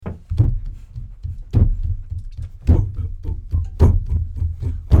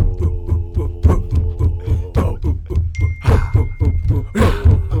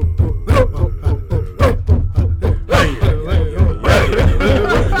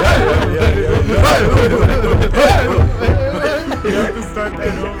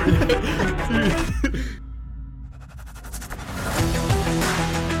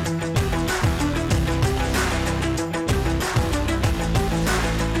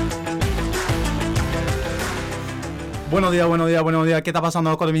Buenos días, buenos días, buenos días. ¿Qué está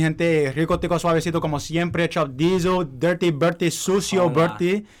pasando con mi gente? Rico, tico, suavecito, como siempre. Chop Diesel, Dirty Bertie, Sucio Hola.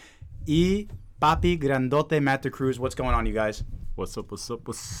 Bertie. Y Papi Grandote Matt the Cruz. What's going on, you guys? What's up, what's up,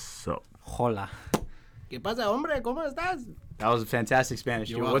 what's up? Hola. ¿Qué pasa, hombre? ¿Cómo estás? That was fantastic Spanish.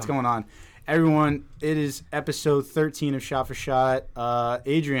 You're Dude. What's welcome. going on? Everyone, it is episode 13 of Shot for Shot.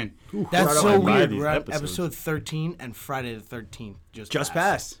 Adrian. That's Right so on by weird. these We're at episodes. episode 13 and Friday the 13th Just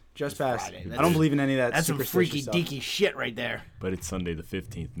passed. Just passed. Friday. I That's- don't believe in any of that That's some superstitious freaky stuff. deaky shit right there. But it's Sunday the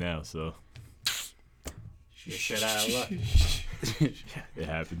 15th now, so You shit out of luck. it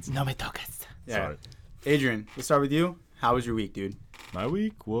happens. No me tocas. Yeah. Sorry. Adrian, let's start with you. How was your week, dude? My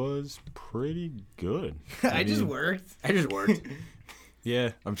week was pretty good. I just mean, worked. I just worked.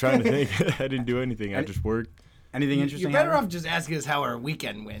 Yeah, I'm trying to think. I didn't do anything. I just worked. Anything interesting? You're better happen? off just asking us how our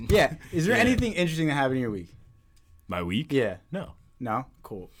weekend went. Yeah. Is there Yeah. anything interesting that happened in your week? My week? Yeah. No. No?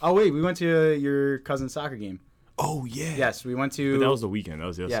 Cool. Oh, wait. We went to your cousin's soccer game. Oh, yeah. Yes, we went to... But that was the weekend. That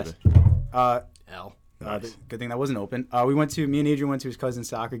was Yes. yesterday. Hell. Nice. Good thing that wasn't open. Me and Adrian went to his cousin's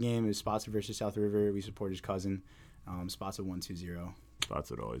soccer game. It was Spotswood versus South River. We support his cousin. Spotswood won 2-0.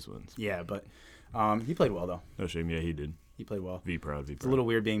 Spotswood always wins. Yeah, but he played well, though. No shame. Yeah, he did. He played well. Be proud. Be It's a proud. little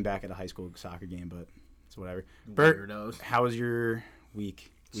weird being back at a high school soccer game, but it's whatever. Bert, Weirdos. how was your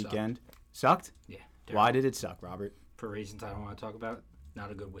weekend? Sucked? Yeah. Why did it suck, Robert? For reasons I don't want to talk about, not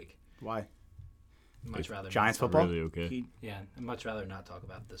a good week. Why? Much rather Giants not football? Really okay. Yeah, I'd much rather not talk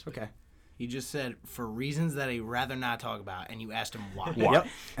about this week. Okay. He just said for reasons that he'd rather not talk about, and you asked him why. Yep.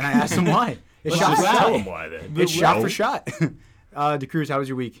 And I asked him why. It's Let's shot just for Tell shot. him why then. It's shot No. for shot. DeCruz, how was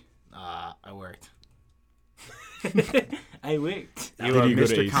your week? I worked. I worked. You Did are you go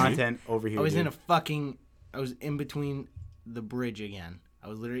to Mr. AC? Content over here. I was dude. I was in between the bridge again. I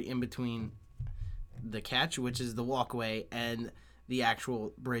was literally in between the catch, which is the walkway, and the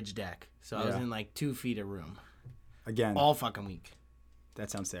actual bridge deck. So I was Yeah. in like 2 feet of room Again. all fucking week. That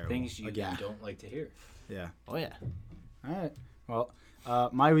sounds terrible. Things you Again. don't like to hear. Yeah. Oh yeah. All right. Well,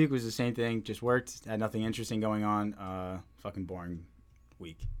 my week was the same thing. Just worked. Had nothing interesting going on. Fucking boring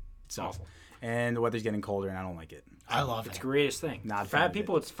week. It sucks. Awful. And the weather's getting colder, and I don't like it. I love It's it. the greatest thing. Not a fan Fat of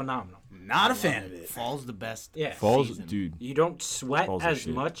people, it. it's phenomenal. Not a fan of it. Fall's the best. Yeah. Falls, season. dude. You don't sweat Balls of as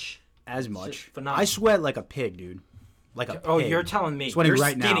shit. much. As It's much. just phenomenal. I sweat like a pig, dude. Like a pig. Oh, you're telling me. Sweating You're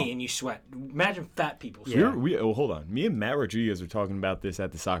right now. skinny and you sweat. Imagine fat people sweat. Yeah. Hold on. Me and Matt Rodriguez were talking about this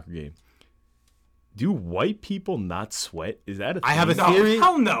at the soccer game. Do white people not sweat? Is that a thing? I have a No, theory.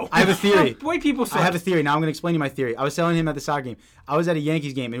 hell no. I have a theory. White people sweat. I have a theory. Now I'm going to explain to you my theory. I was telling him at the soccer game. I was at a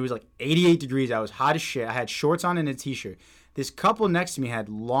Yankees game, and it was like 88 degrees. I was hot as shit. I had shorts on and a T-shirt. This couple next to me had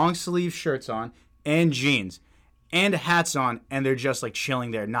long sleeve shirts on and jeans and hats on, and they're just like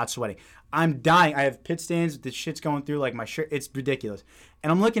chilling there, not sweating. I'm dying. I have pit stains. The shit's going through like my shirt. It's ridiculous.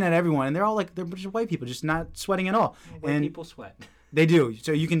 And I'm looking at everyone, and they're all like, they're just white people, just not sweating at all. White and people sweat. they do.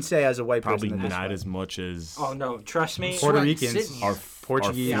 So you can say as a white Probably person that they not sweat. as much as Oh no, trust me. Puerto Sweat Ricans sitting here. our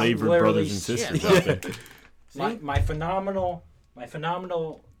Portuguese. our flavored literally brothers and sisters shit. out there. My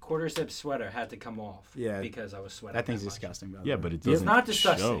phenomenal quarter zip sweater had to come off. Yeah. because I was sweating. That thing's much. disgusting, by the Yeah, way. but it It's doesn't not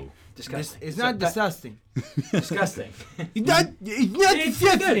disgusting. show. Disgusting. It's not disgusting. disgusting. It's not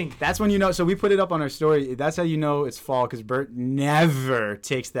disgusting. That's when you know. So we put it up on our story. That's how you know it's fall, because Bert never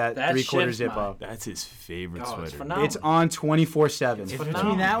takes that That 3/4 shit's zip mine. off. That's his favorite Oh, it's sweater. phenomenal. It's on 24/7. It's It's phenomenal.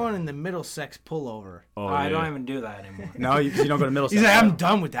 between that one and the Middlesex pullover. Oh, I yeah. don't even do that anymore. No, you don't go to middle. He's like, I'm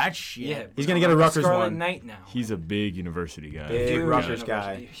done with that shit. Yeah, He's gonna get a Rutgers Scarlet one. Knight now. He's a big university guy. Big Huge Rutgers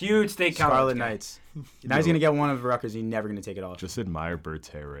university. guy. Huge state college Scarlet guy. Knights. Now he's gonna get one of Rutgers. He's never gonna take it off. Just admire Bert's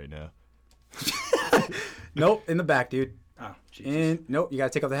hair right now. Nope, in the back, dude. Oh, Jesus. And nope, you gotta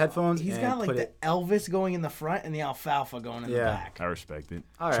take off the headphones. He's and got like put the it. Elvis going in the front and the alfalfa going in the Yeah. back. I respect it.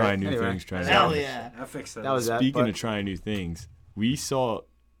 All right, Trying new anyway. things. Trying Hell new things. yeah. I fixed that. That was that. Speaking but- of trying new things, we saw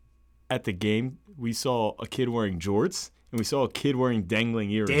at the game, we saw a kid wearing jorts, and we saw a kid wering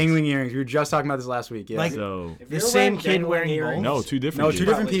dangling earrings. dangling earrings. We were just talking about this last week. Yeah. Like- So, If The you're same wearing kid dangling wearing earrings- no, two different no, kids. two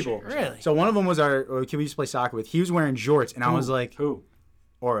different Probably people. should. Really? So one of them was our kid we used to play soccer with. He was wearing jorts, and I was like, Who?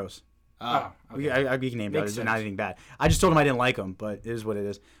 Oros. Oh, okay. We can name that. Makes It's not sense. anything bad. I just told him I didn't like them, but it is what it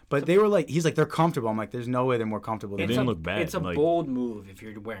is. But they were like, he's like, they're comfortable. I'm like, there's no way they're more comfortable than It It's didn't a- look bad, It's a like- bold move if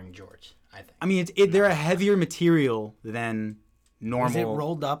you're wearing jorts, I think. I mean, they're a heavier material than normal. Was it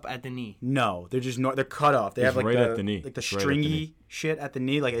rolled up at the knee? No, they're just they're cut off. They It's have like right the at the knee. like the It's right at the stringy knee. shit at the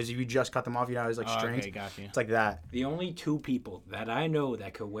knee. Like as if you just cut them off, you know, it's like strings. Okay, got you. It's like that. The only two people that I know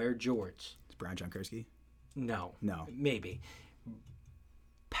that could wear jorts, It's Brian John Kursky. no. Maybe.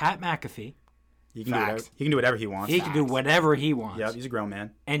 Pat McAfee. He can Facts. he can do whatever he wants. He can do whatever he wants. Yep, he's a grown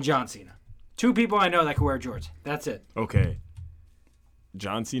man. And John Cena. Two people I know that can wear jorts. That's it. Okay.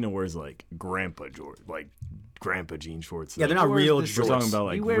 John Cena wears like grandpa jorts, like grandpa jean shorts. Yeah, though. they're not Wears real the- shorts. We're talking about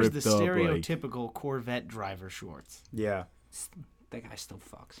like He wears the ripped up, like, stereotypical Corvette driver shorts. Yeah. That guy still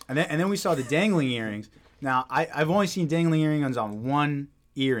fucks. And then we saw the dangling earrings. Now, I've only seen dangling earrings on one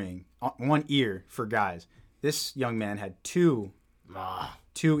ear for guys. This young man had two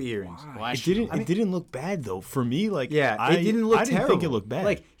earrings. Why It didn't look bad though for me. Like Yeah, I it didn't look I didn't terrible. think it looked bad.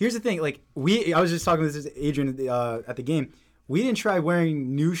 Like, here's the thing. Like, I was just talking with this Adrian at the game. We didn't try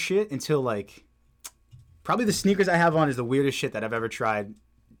wearing new shit until like probably the sneakers I have on is the weirdest shit that I've ever tried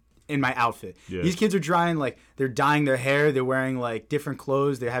in my outfit. Yeah. These kids are they're dyeing their hair. They're wearing like different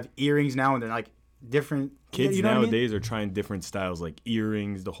clothes. They have earrings now, and they're like different. kids you know what I mean? nowadays are trying different styles, like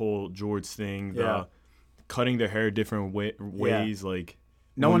earrings, the whole George thing, Yeah. the cutting their hair different ways. Like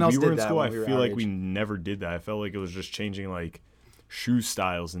No when one else we were did in that school, when I we were feel our like we age. never did that. I felt like it was just changing like shoe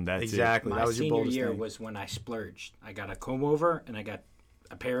styles, and that's Exactly. My That was your senior boldest year thing. was when I splurged. I got a comb over and I got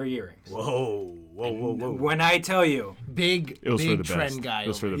a pair of earrings. Whoa. When I tell you, Big, It was for big the trend best. guy. It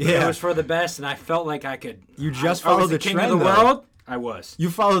was for over the here. Yeah. it was for the best, and I felt like I could. You just I was followed the king trend, of the though. world. I was. You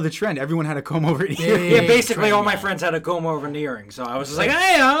follow the trend. Everyone had a comb over ear. Yeah, Big basically trend all my guy. friends had a comb over and earrings, so I was just like,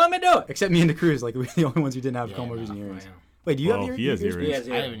 hey, let me do it. Except me and the Cruz. Like, we're the only ones who didn't have Yeah, comb overs no, and earrings. Wow. Wait, do you Well, have he has earrings? earrings. He has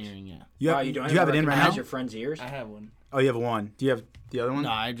I have an earrings. earring, yeah. You have, Oh, you don't do you have it in right recognize now? your friend's ears? I have one. Oh, you have one. Do you have the other one? No,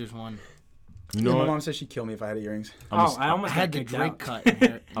 I just one. You Yeah, know my what? mom said she'd kill me if I had earrings. Oh, I I almost had got the kicked Drake out. cut.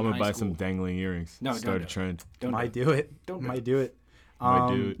 In high I'm gonna buy some school. dangling earrings. No, don't Start do a it. trend. Don't Might do it. do it. Don't do Might it. do it.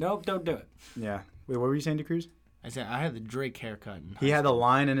 Might do it. Nope, don't do it. Yeah. Wait, what were you saying to Cruz? I said I had the Drake haircut. In He high had a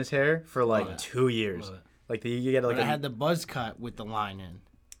line in his hair for like Love it. 2 years. Love it. Like you get like But I a had the buzz cut with the line in.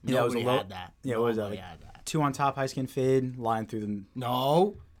 Yeah, it was a Nobody low- had that. yeah, what was that, Nobody like- had that. 2 on top, high skin fade, line through them,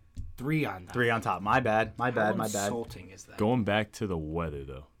 No, 3 on that. 3 on top. My bad. My How bad. insulting is that? Going back to the weather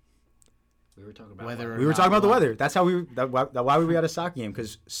though. We were talking about Whether We were talking about the weather. That's how why were we at a soccer game?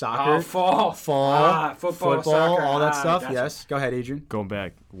 Because soccer, Oh, fall. fall, Football, football, soccer. all that stuff. Gotcha. Yes. Go ahead, Adrian. Going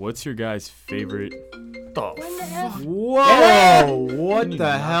back, what's your guys' favorite? Whoa! What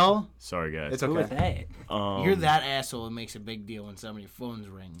the hell? Sorry guys. It's Who was okay. that? You're that asshole who makes a big deal when somebody's phone's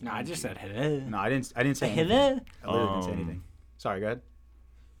ring. No, I just said hello. No, I didn't say anything. Hello. I literally didn't say anything. Sorry. Go ahead.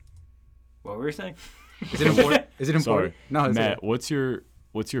 What were you saying? Is it important? Is it important? Sorry. No, it's Matt, okay.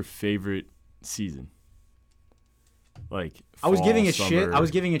 what's your favorite season? Like I was fall, giving it shit. summer? I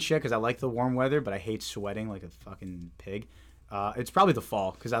was giving it shit because I like the warm weather, but I hate sweating like a fucking pig. It's probably the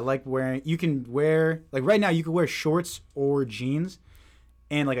fall because I like wearing. You can wear like right now. You can wear shorts or jeans,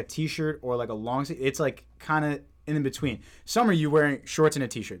 and like a t-shirt or like a long sleeve. It's like kind of in between. Summer, you're wearing shorts and a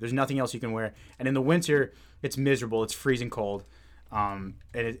t-shirt. There's nothing else you can wear. And in the winter, it's miserable. It's freezing cold. And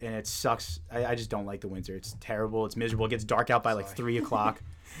it sucks. I just don't like the winter. It's terrible. It's miserable. It gets dark out by like 3 o'clock.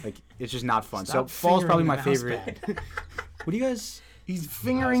 Like it's just not fun. Stop so fall's probably fingering my the mouse favorite. pad. What do you guys? He's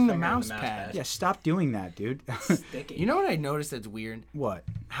fingering the fingering mouse the mouse pad. pad. Yeah, stop doing that, dude. Sticky. You know what I noticed that's weird? What?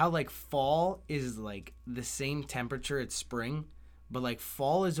 How like fall is like the same temperature as spring, but like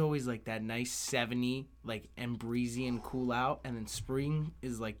fall is always like that nice 70 like and breezy and cool out, and then spring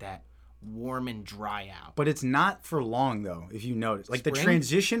is like that warm and dry out. But it's not for long though. If you notice, like the Spring?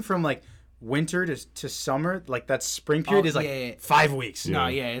 transition from like winter to summer, like that spring period Oh, is like yeah. 5 weeks. No,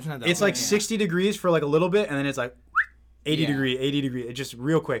 yeah, it's not that. It's like long, yeah. 60 degrees for like a little bit, and then it's like 80 Yeah. degree, 80 degree. It's just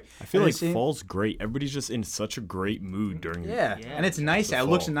real quick. I feel And like it's in- fall's great. Everybody's just in such a great mood during. Yeah. Yeah. And it's nice. The It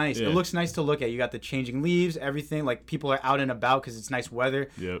looks fall. nice. Yeah. It looks nice to look at. You got the changing leaves, everything. Like people are out and about because it's nice weather.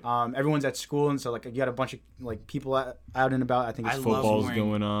 Yep. Everyone's at school, and so like you got a bunch of like people out and about. I think it's I love Football's wearing-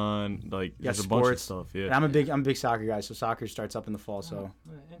 going on. Like You got there's a bunch of sports. stuff. And Yeah. I'm a big soccer guy, so soccer starts up in the fall. So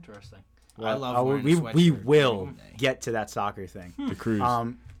Interesting. I love wearing we a we sweatshirt will during the day. get to that soccer thing. The cruise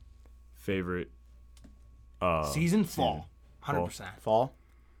favorite. Season fall, 100%. Fall,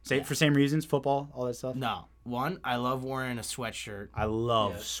 for same reasons, football, all that stuff. No, one, I love wearing a sweatshirt I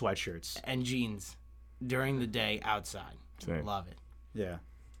love Yeah. sweatshirts. and jeans during the day outside. Same. Love it. Yeah.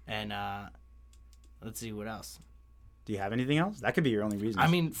 And let's see what else. Do you have anything else? That could be your only reason. I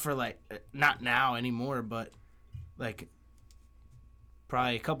mean, for like not now anymore, but like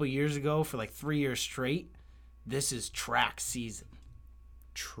probably a couple years ago, for like 3 years straight, this is track season.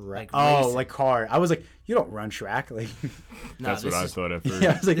 track. like Oh, racing. like car. I was like, you don't run track. Like, No, That's what this I is, thought at first.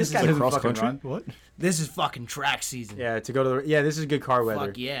 yeah, I was like, This this guy is doesn't Cross fucking country? run. What? This is fucking track season. Yeah, to go to the this is good car weather.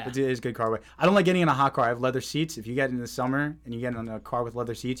 Fuck yeah. It is good car weather. I don't like getting in a hot car. I have leather seats. If you get in the summer and you get in a car with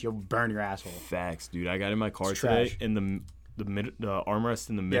leather seats, you'll burn your asshole. Facts, dude. I got in my car It's today, trash. and the armrest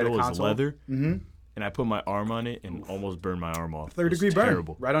in the Yeah, the middle is console. leather, Mm-hmm. and I put my arm on it and almost burned my arm off. 3rd It was degree burn.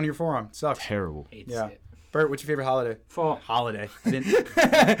 Terrible. Right on your forearm. Sucks. Terrible. Hate to Yeah. see it. Bert, what's your favorite holiday? Fall. Holiday. I didn't.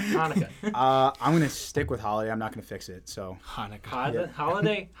 Hanukkah. I'm gonna stick with holiday. I'm not gonna fix it. So Hanukkah.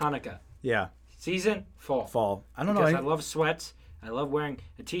 Holiday. Hanukkah. yeah. Season, fall. Fall. I don't know. Because I love sweats. I love wearing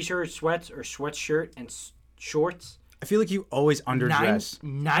a t-shirt, sweats, or sweatshirt and shorts. I feel like you always underdress.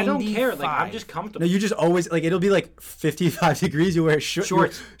 I don't care. Like, I'm just comfortable. No, you just always like it'll be like 55 degrees. You wear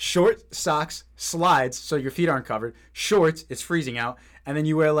Shorts. short socks, slides, so your feet aren't covered. Shorts, it's freezing out, and then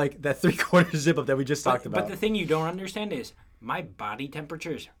you wear like that 3/4 zip up that we just talked about. But the thing you don't understand is my body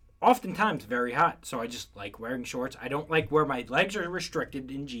temperature is oftentimes very hot, so I just like wearing shorts. I don't like where my legs are restricted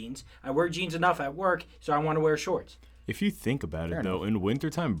in jeans. I wear jeans enough at work, so I want to wear shorts. If you think about it, though, in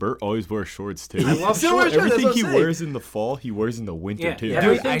wintertime, Bert always wears shorts, too. I love Still wears shorts. shorts. Everything he what I'm wears in the fall, he wears in the winter, Yeah, too.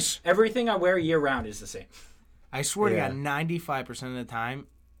 everything, Dude, everything I wear year round is the same. I swear Yeah. to God, 95% of the time,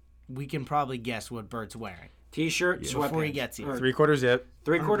 we can probably guess what Bert's wearing. T-shirt, sweatpants. Before he gets here. Or 3/4 zip.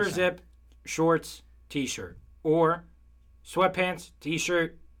 3/4 zip, shorts, t-shirt. Or sweatpants,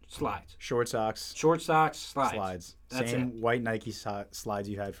 t-shirt, slides. Short socks, Short socks, slides. slides. That's Same white Nike slides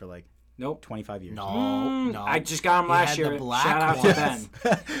you had for like Nope. 25 years. No. I just got them He last had the year. black Shout out ones. to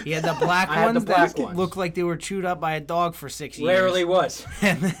Ben. He had the black I had the ones black that ones. looked like they were chewed up by a dog for 6 years. Literally was.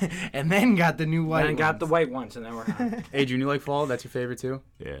 and then got the new white And I got the ones. white ones, and then we're on. Adrian, you like fall? That's your favorite too?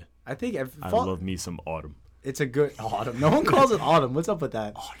 Yeah. I think I fall. love me some autumn. It's a good autumn. No one calls it autumn. What's up with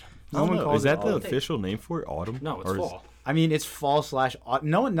that? No one calls Is it that the autumn. official name for it? Autumn? No, it's Or is- fall. I mean, it's fall / autumn.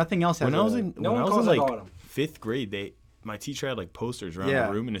 No one, nothing else has. When I was in, No when one I was calls in it like autumn. 5th grade, my teacher had like posters around Yeah.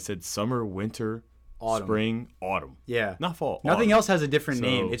 the room, and it said summer, winter, Autumn. spring, autumn. Yeah. Not fall. Nothing autumn. else has a different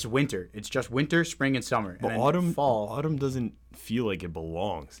name. So- It's winter. It's just winter, spring, and summer. But and then autumn, fall. autumn doesn't feel like it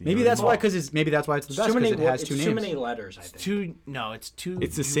belongs. you Maybe know? that's why, because it's maybe that's why it's the best Too many, because it has it's two too names. many letters, I think. It's two.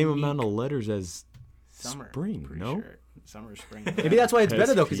 It's the same unique- amount of letters as Summer. spring. Pretty No. sure. Summer, spring. Maybe that's why it's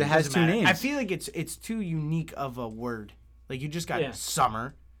better though, because it SP. has Doesn't two matter. names. I feel like it's too unique of a word. Like you just got Yeah.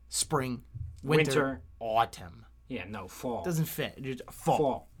 summer, spring, winter, Winter. autumn. Yeah, no, fall. Doesn't fit. It just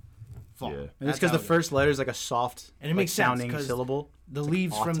fall. Fall. Yeah. And it's That's because how the it first letter is like a soft, And it makes sense, sounding 'cause syllable. The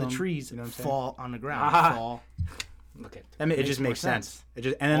leaves from the autumn, trees you know what I'm saying? fall on the ground. Ah. Fall. Look at I mean, it Makes just more makes sense. sense. It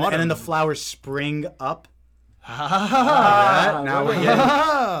just and then the Autumn. flowers spring up. Ah, now look we're at getting.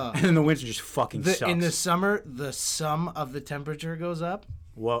 Ah. And then the winter just fucking sucks. In the summer, the sum of the temperature goes up.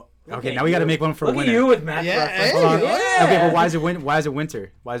 Whoa. Look Okay, at now we got to you. make one for Look winter. at you with math Yeah, reference. Hold on. Yeah. Okay, but why is it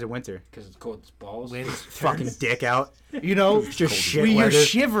winter? Why is it winter? Because it's cold as balls. Fucking dick out. You know, Just shit when you're weather.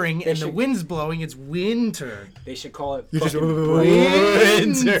 shivering and the should- wind's blowing, it's winter. They should call it You're just fucking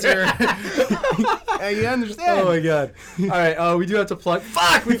winter. You understand? Oh my god. All right, we do have to plug.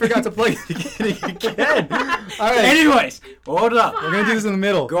 Fuck, we forgot to plug the beginning again. All right, Anyways, hold up. we're gonna do this in the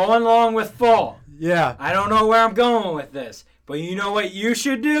middle. Going along with fall. Yeah. I don't know where I'm going with this, but you know what you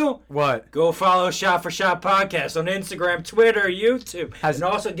should do? What? Go follow Shot for Shot Podcast on Instagram, Twitter, YouTube. Has- and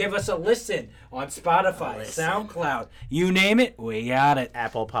also give us a listen on Spotify, SoundCloud. You name it, we got it.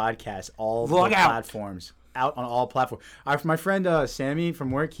 Apple Podcasts, all Look the out. platforms. Out on all platforms. My friend Sammy from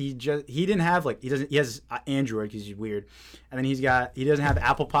work, he didn't have he has Android because he's weird, and then he doesn't have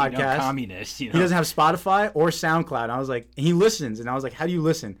Apple Podcasts. Communist, He doesn't have Spotify or SoundCloud. And I was like, he listens, and I was like, how do you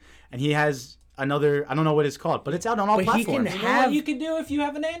listen? And he has another, I don't know what it's called, but it's out on all But he can platforms. You know what you can do if you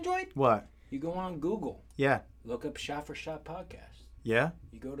have an Android? What? You go on Google, Yeah. look up Shot for Shot Podcast. Yeah.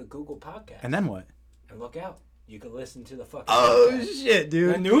 You go to Google Podcast And then what? and look out. You can listen to the fucking Oh podcast. shit,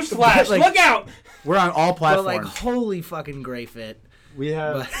 dude! A newsflash, Like, look out! We're on all But platforms. like, holy fucking gray fit. we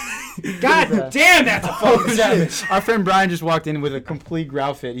have. God damn, that's a Oh, fucking savage. shit. Our friend Brian just walked in with a complete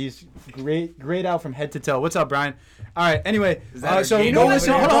growl fit. He's great out from head to toe. What's up, Brian? All right. Anyway, our so game you know over what?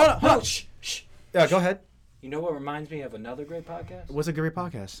 there? Hold on. Hold on. Shh, shh. Yeah, go ahead. You know what reminds me of another great podcast? What's a great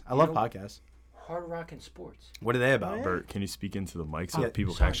podcast? I love know- podcasts. Hard Rock and Sports. What are they about? Bert, can you speak into the mic so Yeah. that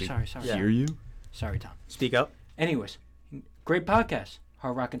people Sorry, can actually sorry. Yeah. hear you? Sorry, Tom. Speak up. Anyways, great podcast.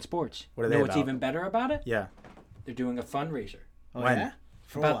 Hard Rock and Sports. What are You know they what's about? even better about it? Yeah. They're doing a fundraiser. Oh, When? yeah?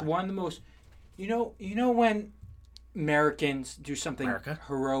 For About what? one of the most, you know when Americans do something America?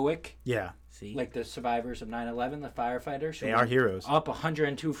 heroic, Yeah. See? like the survivors of 9/11, the firefighters. who They are heroes. Up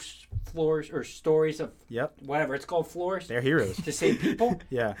 102 floors or stories of Yep. whatever it's called, floors They're heroes. to save people.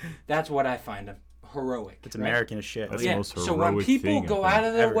 Yeah. That's what I find heroic. It's right? American as shit. That's Yeah. the most So when heroic people thing, I go think, out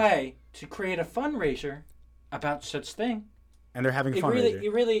of their ever. way to create a fundraiser about such thing, And they're having a it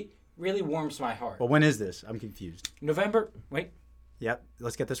fundraiser. really warms my heart. Well, when is this? I'm confused. November. Wait, Yep.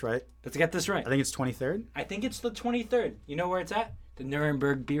 Let's get this right. let's get this right. I think it's 23rd. I think it's the 23rd. You know where it's at? The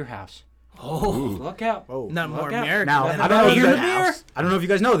Nuremberg Beer House. Oh, Look out. Whoa. not more Look out. American. Now, than I don't know if you Beer guys, house. I don't know if you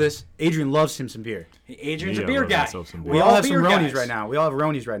guys know this. Adrian loves him some beer. Adrian's Yeah, a beer love guy. myself some beer. We We're all have some beer Ronies guys. right now. We all have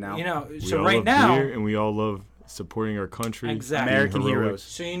Ronies right now. You know, We so all right love now, beer and we all love supporting our country. Exactly. American being heroic. heroes.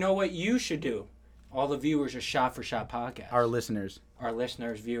 so you know what you should do? All the viewers of Shot for Shot Podcast. Our listeners. our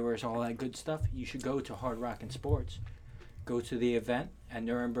listeners, viewers, all that good stuff, you should go to Hard Rock and Sports. Go to the event at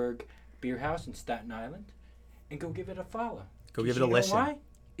Nuremberg Beer House in Staten Island and go give it a follow. Go give it a listen. Why?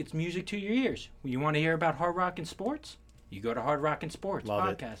 It's music to your ears. When you want to hear about Hard Rock and Sports, you go to Hard Rock and Sports Love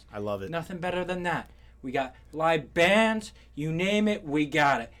podcast. it. I love it. Nothing better than that. We got live bands, you name it, we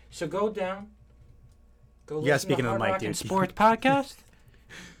got it. So go down, go You gotta listen speak to into the Hard mic, Rock dude. and Sports podcast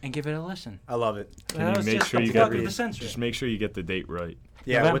and give it a listen. I love it. That was make just sure the you plug get of the century. Just make sure you get the date right.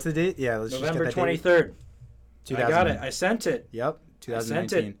 Yeah, November- what's the date? Yeah, let's November just get that date. 23rd. I 2000. got it. I sent it. Yep, I sent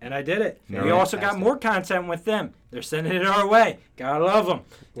 2019. it, and I did it. No, We also got fantastic. more content with them. They're sending it our way. Gotta love them.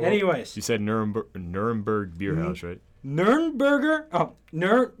 Anyways, You said Nuremberg Beer House, right? Nürnberger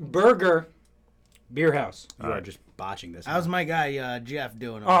Beer House. You are just botching this. How's my guy Jeff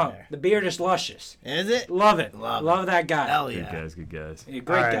doing over Oh, there? the beer is luscious. Is it? Love it. Love Love that guy. Hell Good yeah. guys, good guys. Yeah,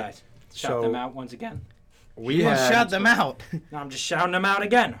 great All right. guys. Shout So- them out once again. we You had, shout them out. No, I'm just shouting them out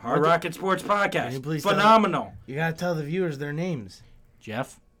again. Hard Rocket Sports Can you Podcast. please tell- Phenomenal. You gotta tell the viewers their names.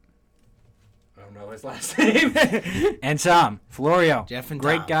 Jeff. I don't know his last name. And Tom. Florio. Jeff and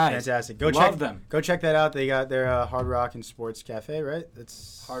Great Tom. guys. fantastic. Go Love check them. Go check that out. They got their Hard Rock and Sports Cafe, right?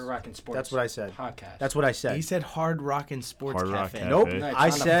 That's Hard Rock and Sports. That's what I said. Podcast. That's what I said. He said Hard Rock and Sports Hard Rock Cafe. Cafe. Nope. No, it's I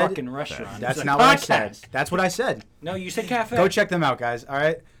not said a fucking restaurant. that's It's a not what I said. podcast. That's what I said. No, you said cafe. Go check them out, guys. All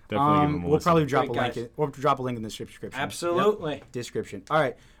right. Definitely give them a We'll listen. probably drop a Great link. guys. We'll drop a link in the description. Absolutely. Yep. Description. All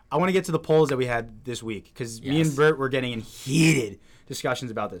right. I want to get to the polls that we had this week because me Yes. and Bert were getting in heated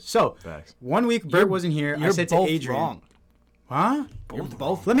discussions about this. So Facts. 1 week Bert wasn't here. I You're said both to Adrian, wrong. "Huh? You're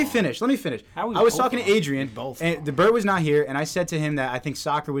both Let me wrong. finish. How are we I was both talking to wrong? Adrian, both and wrong. the Bert was not here, and I said to him that I think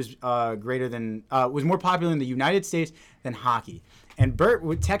soccer was was more popular in the United States than hockey. And Bert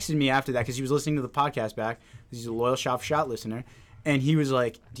texted me after that because he was listening to the podcast back. He's a loyal Shot for Shot listener, and he was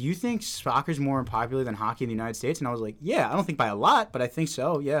like, "Do you think soccer's more popular than hockey in the United States?" And I was like, "Yeah, I don't think by a lot, but I think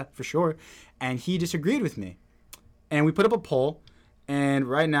so. Yeah, for sure." And he disagreed with me, and we put up a poll. And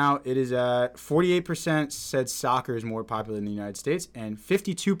right now, it is at 48% said soccer is more popular in the United States, and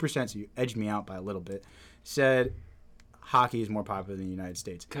 52%, so you edged me out by a little bit, said hockey is more popular in the United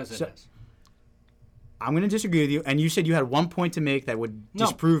States. Because it So, is. I'm going to disagree with you, and you said you had 1 point to make that would No,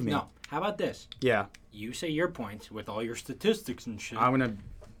 disprove me. No. How about this? Yeah, You say your points with all your statistics and shit. I'm going to.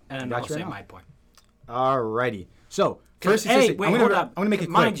 and then got I'll you say right now. my point. Alrighty. So, first Hey, statistic, wait, I'm hold gonna, up. I'm going to make it quick.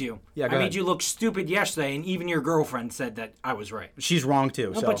 Mind you, Yeah, go I ahead. made you look stupid yesterday, and even your girlfriend said that I was right. She's wrong,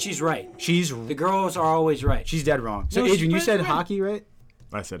 too. No, so but she's right. she's The girls are always right. she's dead wrong. So, No, she's Adrian, you right, said right. hockey, right?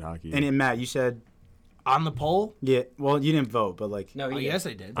 I said hockey. And Matt, you said, On the poll? yeah, well, you didn't vote, but like, no, Oh, you yes,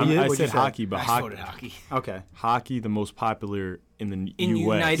 I did. You did? I What'd you said say? hockey, but I voted hockey. okay. hockey the most popular in the In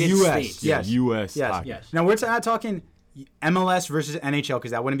U.S. United US, States. yes. U.S. Yes. hockey. Yes. Now we're not talking MLS versus NHL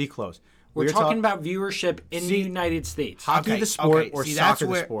because that wouldn't be close. We're talking about viewership in the See, United States. hockey the sport or see, that's soccer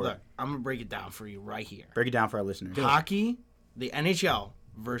the where, sport. Look, I'm going to break it down for you right here. Break it down for our listeners. Hockey, the NHL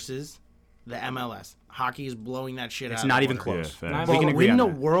versus the MLS. Hockey is blowing that shit out. It's of not the even water. close. Yeah, Not facts. We even can But agree when on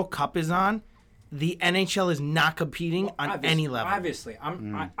the that. World Cup is on, the NHL is not competing on Obviously- any level. Obviously,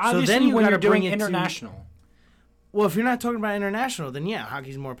 Mm. obviously then you when gotta you're doing bring it to- international, Well, if you're not talking about international, then yeah,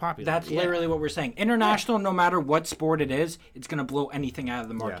 hockey's more popular. that's Yeah. literally what we're saying. International, no matter what sport it is, it's going to blow anything out of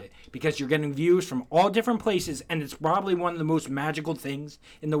the market because you're getting views from all different places, and it's probably one of the most magical things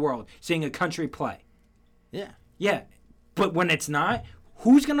in the world, seeing a country play. Yeah. Yeah, but when it's not,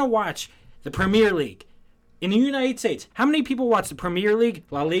 who's going to watch the Premier League? In the United States, how many people watch the Premier League,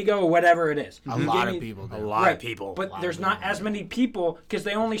 La Liga, or whatever it is? A lot of people do. A lot Right, of people. But there's not as many people because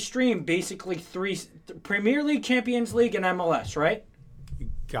they only stream basically three Premier League, Champions League, and MLS, right?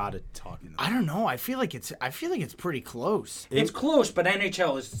 Gotta talk. I don't know. I feel like it's pretty close. It's close, but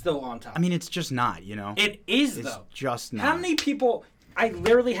NHL is still on top. I mean, it's just not. You know. It is It's though. just not. How many people? I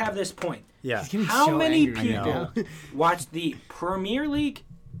literally have this point. Yeah. getting How so many angry now. people watch the Premier League?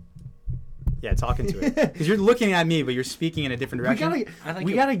 Yeah, talking to it because you're looking at me, but you're speaking in a different We direction. think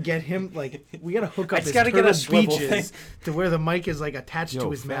we it- gotta get him like we gotta hook I up just his gotta get a turtle swivel speeches thing. to where the mic is like attached Yo,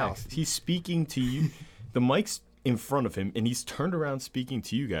 to his facts. mouth. He's speaking to you. The mic's in front of him, and he's turned around speaking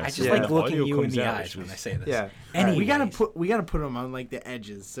to you guys. I just Yeah. like The looking audio you in comes the out. eyes It's when I just- say this. Yeah. Anyways, We gotta put him on like the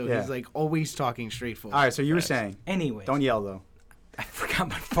edges, so Yeah. he's like always talking straight forward. All right. So you were saying, Anyways, don't yell though. I forgot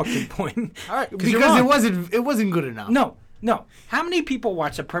my fucking point. All right. because it wasn't good enough. No. How many people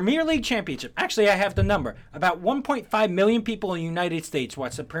watch the Premier League Championship? Actually, I have the number. About 1.5 million people in the United States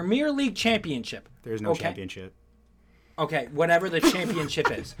watch the Premier League Championship. There's no championship. Okay, whatever the championship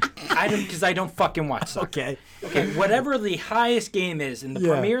is. I don't fucking watch soccer. Okay, whatever the highest game is in the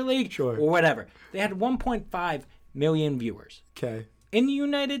Yeah, Premier League sure. or whatever. They had 1.5 million viewers Okay. in the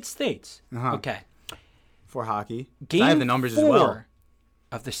United States. Uh-huh. Okay. For hockey. Game I have the numbers 4, as well.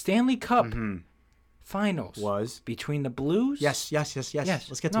 of the Stanley Cup Finals Was? between the Blues. Yes.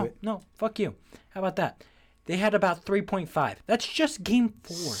 Let's get to it. No, fuck you. How about that? They had about 3.5. That's just game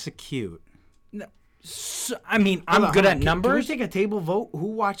 4. So cute. So, I mean, I'm Hold on, good hold at on. numbers. Can we take a table vote? Who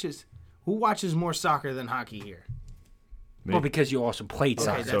watches more soccer than hockey here? Well, because you also played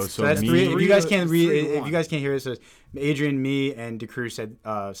soccer. So that's me- three. If you guys can't read, three to if one. you guys can't hear this, so Adrian, me, and DeCruz said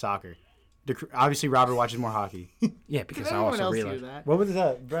soccer. Obviously, Robert watches more hockey. Yeah, because Did I anyone also else realize. hear that? What was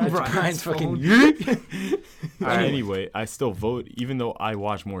that, Brad? Brian's fucking. Anyway, I still vote, even though I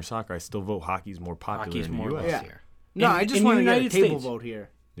watch more soccer, I still vote hockey's more popular Hockey's in the more U.S. Yeah. here. No, In- I just in want the to get a United table States. vote here.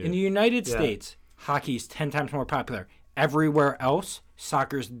 In the United Yeah. States, hockey is 10 times more popular. Everywhere else,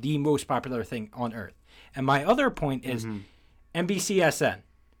 soccer's the most popular thing on earth. And my other point is NBCSN,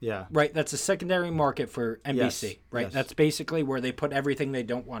 Yeah. right? That's a secondary market for NBC, Yes, right? yes. That's basically where they put everything they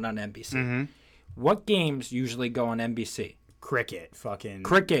don't want on NBC. What games usually go on NBC? Cricket, fucking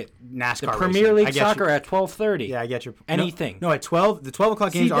Cricket, NASCAR, the Premier racing. I League get soccer you. at 12:30. Yeah, I get your Anything. No, at 12, the 12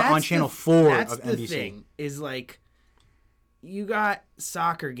 o'clock games See, are on that's channel the- 4 that's of the NBC. thing is like you got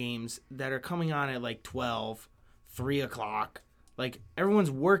soccer games that are coming on at like 12, 3 o'clock. Like everyone's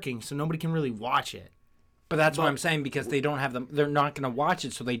working, so nobody can really watch it. But that's what I'm saying, because they don't have them. They're not going to watch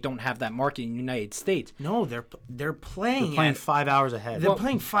it, so they don't have that market in the United States. No, they're playing. They're playing at- 5 hours ahead. They're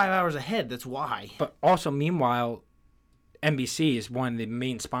playing 5 hours ahead. That's why. But also, meanwhile, NBC is one of the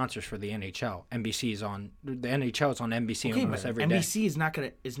main sponsors for the NHL. NBC is on the NHL is on NBC Okay, almost but every day. NBC is not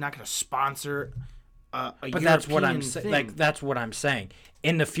gonna sponsor a But that's what I'm European saying. thing. Like that's what I'm saying.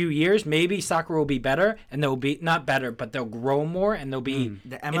 In a few years, maybe soccer will be better, and they'll be not better, but they'll grow more, and they'll be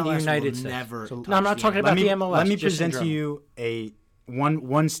the in MLS the United will States. never. No, I'm not talking about let me, the MLS. Let me just in present to general. you a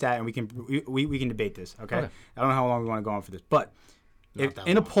one stat, and we can debate this. Okay? Okay. I don't know how long we want to go on for this, but if, that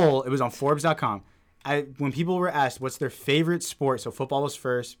in a long. poll, it was on Forbes.com. When people were asked what's their favorite sport, so football was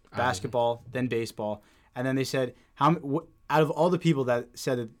first, basketball, then baseball, and then they said out of all the people that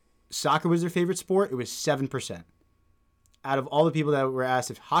said that soccer was their favorite sport, it was 7%. Out of all the people that were asked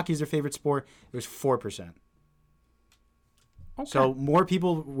if hockey is their favorite sport, it was 4%. Okay. So more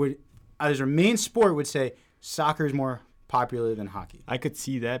people would, as their main sport, would say soccer is more popular than hockey. I could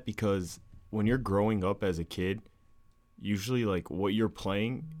see that because when you're growing up as a kid, usually like what you're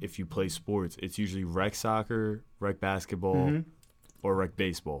playing, if you play sports, it's usually rec soccer, rec basketball, or rec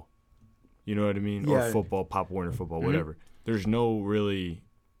baseball. You know what I mean? Yeah. Or football, Pop Warner football, whatever. There's no really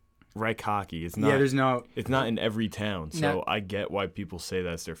rec hockey. It's not. Yeah, there's no. It's not in every town, so No. I get why people say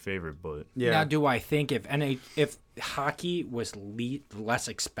that's their favorite. But Yeah. Now, do I think if hockey was less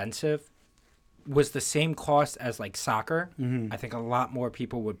expensive, was the same cost as like soccer, I think a lot more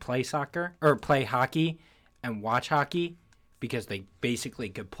people would play soccer or play hockey and watch hockey because they basically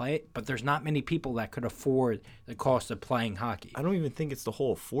could play it. But there's not many people that could afford the cost of playing hockey. I don't even think it's the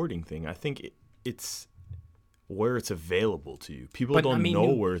whole affording thing. I think it's where it's available to you. People But, don't I mean, know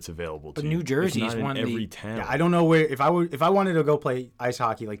New- where it's available to but you. New Jersey it's is not one in of the- every town. Yeah, I don't know where. If I wanted to go play ice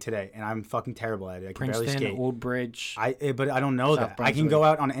hockey like today, and I'm fucking terrible at it, I can barely Princeton, skate. Old Bridge. But I don't know South that. I can Brunswick. go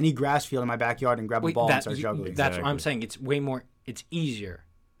out on any grass field in my backyard and grab a Wait, ball and that- start you- juggling. That's what I'm Exactly. saying. It's way more. It's easier.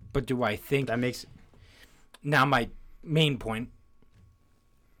 But do I think That makes. now my main point?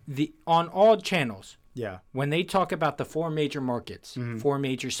 On all channels, Yeah. when they talk about the four major markets, four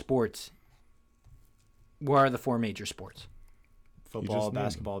major sports, what are the four major sports? Football, just named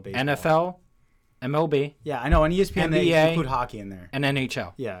basketball, baseball. NFL, MLB, Yeah, I know. On ESPN, they NBA. include hockey in there. and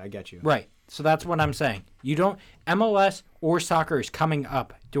NHL. Yeah, I get you. Right. So that's what I'm saying. You don't MLS or soccer is coming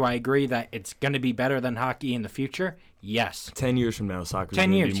up. Do I agree that it's going to be better than hockey in the future? Yes. 10 years from now, soccer is 10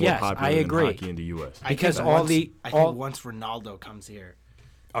 going to years, be more yes, popular I than agree. hockey in the U.S. Because I all think the think once Ronaldo comes here,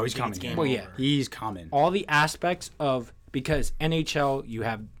 Oh, he's I think coming. it's Yeah. game Well, yeah. over. He's coming. all the aspects of because NHL you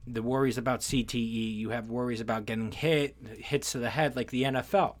have the worries about CTE, you have worries about getting hits to the head like the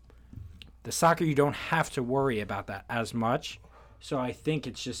NFL. The soccer you don't have to worry about that as much. So I think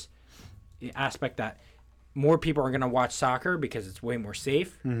it's just the aspect that more people are going to watch soccer because it's way more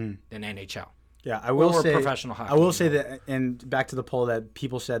safe than NHL. Yeah, I will Or say. professional hockey, I will you say know. that, and back to the poll that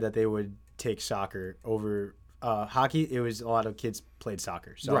people said that they would take soccer over hockey. It was a lot of kids played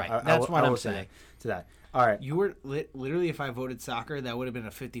soccer. So Right, I that's will- what I I'm will say saying. to that. All right. you were literally if I voted soccer, that would have been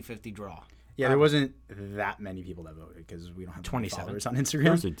a 50-50 draw. Yeah, there wasn't that many people that voted because we don't have 27 followers on Instagram.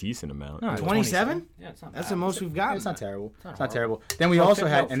 There's a decent amount. No, 27? Yeah, it's not That's bad. the most we've gotten. It's not terrible. It's not horrible. terrible. Then we also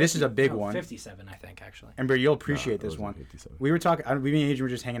had, and this is a big one. 57, I think, actually. Ember, you'll appreciate it this wasn't one. 57. We were talking. We and Adrian were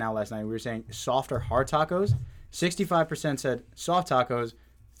just hanging out last night. We were saying soft or hard tacos. 65% said soft tacos.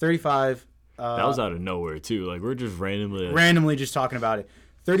 35. That was out of nowhere, too. Like, we're just randomly. Randomly just talking about it.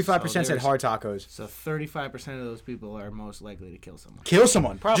 35% said there's- hard tacos. So 35% of those people are most likely to kill someone. Kill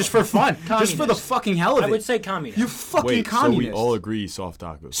someone just for fun, just for the Communist. fucking hell of it. I would say communist. You fucking Wait, communist. so we all agree soft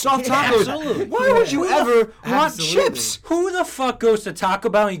tacos. Soft Yeah, tacos. absolutely. Why would you ever want Absolutely. chips? Who the fuck goes to Taco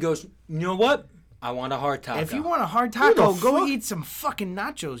Bell and he goes, you know what? I want a hard taco. If you want a hard taco, the go fuck? eat some fucking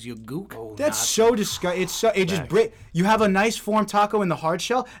nachos, you gook. Oh, That's not- so disgusting. It just Facts. break. You have a nice form taco in the hard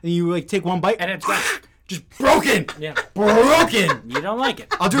shell, and you like take one bite, and it's got, just broken. yeah, Broken. you don't like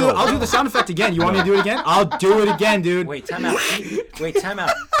it. I'll do the sound effect again. You want me to do it again? I'll do it again, dude. Wait, time out. Wait, time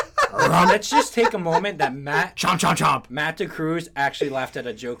out. Let's just take a moment that Chomp, chomp, chomp. Matt DeCruz actually laughed at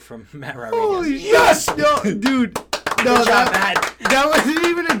a joke from Matt Rodriguez. Holy Yes, no, dude. No, Good job, that, Matt. that wasn't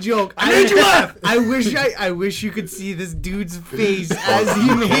even a joke. I made you laugh. I wish you could see this dude's face as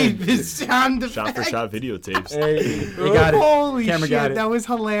he made this sound effect. Shot for shot videotapes. Hey, you got it. Holy Camera shit, got it. that was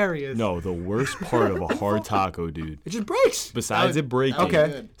hilarious. No, the worst part of a hard taco, dude. It just breaks. Besides it breaking,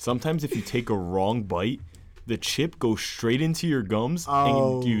 Okay. sometimes if you take a wrong bite, the chip goes straight into your gums,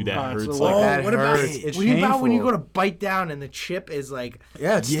 Oh. and dude, that Oh, it's hurts the like worst. That what about hurts. It's what about when you painful. go to bite down and the chip is like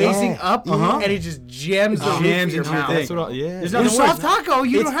Yeah, it's facing yeah. up Uh-huh. and it just jams the roof of Jams your into your mouth. thing. That's what There's With nothing soft worse. taco,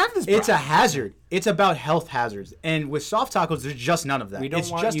 you It's- don't have this. It's a problem. hazard. It's about health hazards, and with soft tacos, there's just none of that. We don't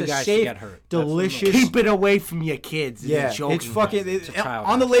it's want just you a guys to safe, get hurt. That's the delicious. Keep it away from your kids. Yeah, You're it's joking. fucking. a child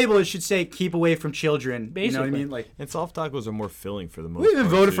On the hazard. label, it should say "keep away from children." You know what I Basically. mean? Like And soft tacos are more filling for the most we even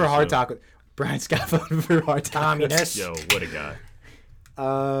part, voted too, for hard so- tacos. Brian Scott voted for hard tacos. Communist. Yo, what a guy.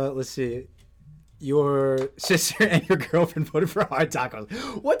 Let's see. Your sister and your girlfriend voted for hard tacos.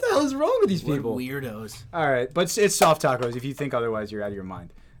 What the hell is wrong with these What people? weirdos. All right, but it's soft tacos. If you think otherwise, you're out of your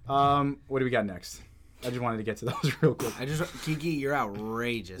mind. What do we got next? I just wanted to get to those real quick. Kiki, you're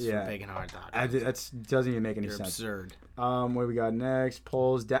outrageous Yeah. for picking hard tacos. That doesn't even make any You're sense. absurd. What do we got next?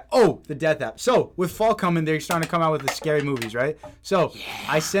 Polls. The Death App. So with fall coming, they're starting to come out with the scary movies, right? So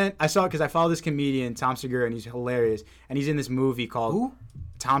I saw it because I follow this comedian Tom Segura, and he's hilarious. And he's in this movie called Who?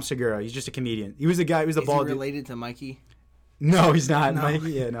 Tom Segura. He's just a comedian. He was the guy. He was the Is he bald. related to Mikey? No, he's not. No.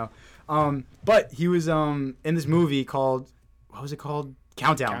 Mikey, yeah, no. But he was in this movie called, what was it called?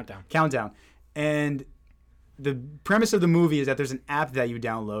 Countdown. And the premise of the movie is that there's an app that you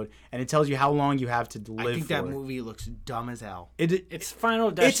download, and it tells you how long you have to live I think for. that movie looks dumb as hell. It's Final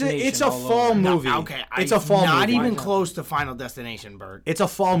It's Destination. a all fall over. movie. Okay, It's a fall not movie. even close to Final Destination, Bert. It's a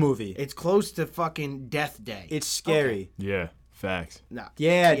fall movie. It's close to fucking Death Day. It's scary. Yeah, facts. No.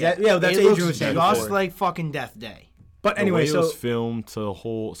 Yeah, that's it what Adrian looks was saying just before. like fucking Death Day. But anyway, the way it so was filmed to the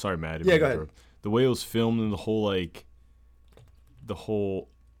whole. Sorry, Matt. I didn't Yeah, mean go to ahead. interrupt. The way it was filmed and the whole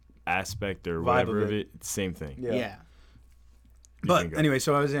aspect or Vibe whatever of of it. it, same thing. Yeah. But anyway,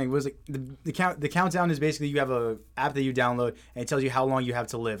 so I was saying, was like the countdown is basically you have a app that you download and it tells you how long you have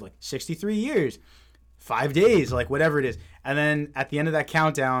to live, like 63 years, 5 days, like whatever it is. And then at the end of that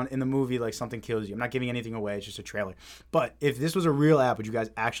countdown in the movie, like something kills you. I'm not giving anything away; it's just a trailer. But if this was a real app, would you guys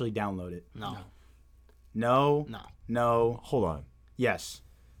actually download it? No. No. No. No. Hold on. Yes.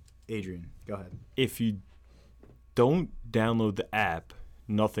 Adrian, go ahead. If you don't download the app,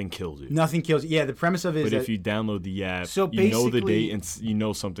 nothing kills you. Nothing kills you. Yeah, the premise of it is But that if you download the app, So you know the basically- date and you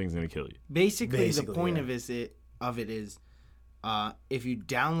know something's gonna kill you. Basically, Basically, the point yeah. of it is, if you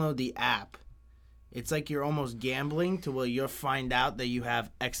download the app, it's like you're almost gambling to where you'll find out that you have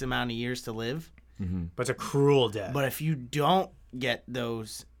X amount of years to live. but it's a cruel death. But if you don't get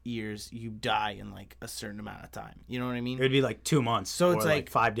those years, you die in like a certain amount of time. You know what I mean? it would be like 2 months. So it's or like-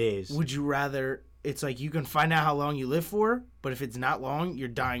 5 days. Would you rather? It's like you can find out how long you live for, but if it's not long, you're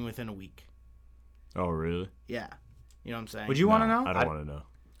dying within a week. Oh, really? Yeah, you know what I'm saying? Would you want to Nah, know? I don't want to know.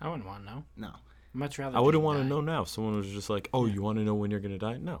 I wouldn't want to know. No, Much rather. I wouldn't just want to die. know now. If someone was just like, "Oh, you want to know when you're gonna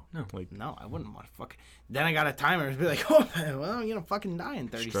die?" No, No. Like, no, I wouldn't want to fuck. Then I got a timer and be like, oh, well, I'm gonna fucking die in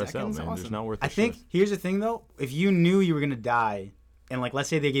 30 stress out, seconds. man. Awesome. It's not worth. The I think stress. here's the thing though: if you knew you were gonna die, and like let's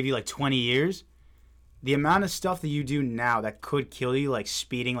say they gave you like 20 years, the amount of stuff that you do now that could kill you, like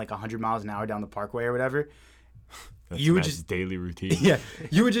speeding like 100 miles an hour down the parkway or whatever, That's you would Matt's just- daily routine. yeah,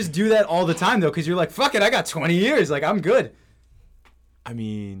 you would just do that all the time though, because you're like, fuck it, I got 20 years, like I'm good. I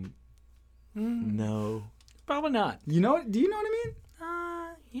mean, no. Probably not. You know? Do you know what I mean?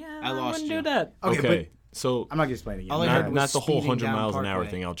 Yeah. I lost wouldn't you. do that. Okay, so I'm not gonna explain it again. All I heard not, was not the whole speeding 100 down miles an hour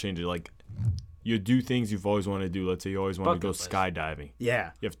Parkway. thing. I'll change it. Like, you do things you've always wanted to do. Let's say you always want to Bucket go list. skydiving.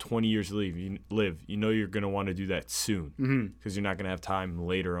 Yeah. You have 20 years to live. You know you're gonna want to do that soon because you're not gonna have time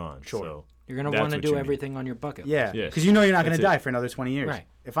later on. Sure. So You're gonna That's want to what do you mean. everything on your bucket. Yeah. Yeah. Because you know you're not gonna That's die it. for another 20 years. Right.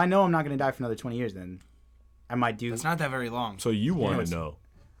 If I know I'm not gonna die for another 20 years, then I might do. It's not that very long. So you want it's- to know?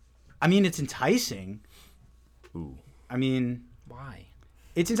 I mean, it's enticing. Ooh. I mean, Why?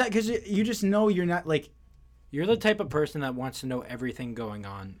 it's enticing because you just know you're not like. You're the type of person that wants to know everything going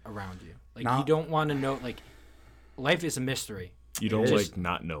on around you. Like, Nah. you don't want to know, like, life is a mystery. You don't is. like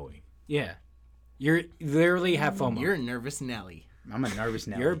not knowing. Yeah. You literally have FOMO. You're a nervous Nelly. I'm a nervous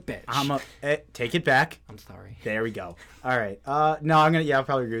now. You're a bitch. Take it back. I'm sorry. There we go. All right. No, I'll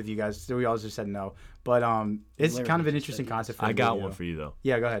probably agree with you guys. So we all just said no. But it's Literally kind of an just interesting said concept. For I the got video. one for you though.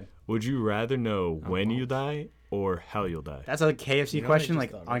 Yeah, go ahead. Would you rather know when you die or how you'll die? That's a KFC You know what I question. just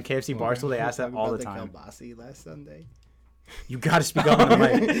Like thought on of? KFC Barstool, they ask that Talk all about the time. Kielbasi last Sunday. You got to speak up on the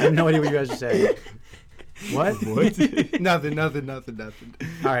mic. I have no idea what you guys are saying. What? What? nothing. All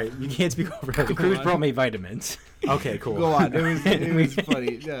right, you can't speak over The it. cruise brought me vitamins. Okay, cool. Go on. It was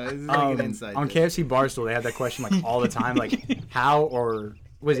funny. Yeah, it was like an inside on joke. KFC Barstool, they had that question like all the time, like how or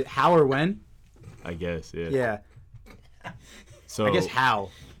when? I guess, yeah. Yeah, So I guess how.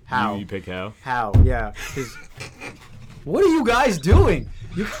 How? You pick how? How? Yeah. 'Cause- what are you guys doing?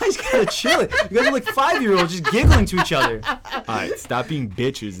 You guys gotta chill it. You guys are like 5-year-olds just giggling to each other. Alright, stop being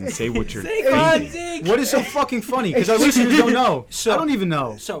bitches and say what you're Saquon, thinking. Zeke. What is so fucking funny? Because our listeners don't know. So- I don't even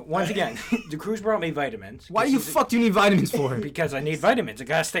know. So, once again, the cruise brought me vitamins. Why do you fuck do you need vitamins for? Because I need vitamins. I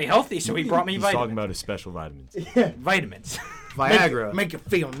gotta stay healthy, so he brought me He's talking vitamins. about his special vitamins. Vitamins. Viagra. Make you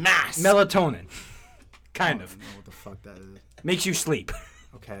feel nice. Melatonin. Kind of. I don't know what the fuck that is. Makes you sleep.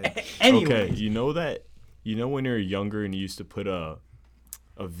 Okay. Anyway. Okay, you know that? You know when you were younger and you used to put a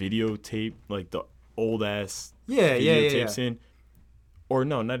videotape, like the old ass Yeah, videotapes yeah. in? Or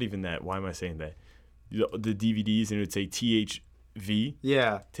no, not even that. Why am I saying that? The DVDs and it would say THV.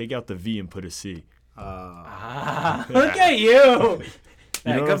 Yeah. Take out the V and put a C. Look at you. know what Good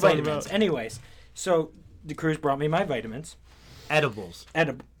I'm talking vitamins. about? Anyways, so the cruise brought me my vitamins. Edibles.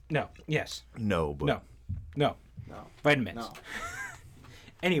 No. Yes. No, but No. No. Vitamins. No.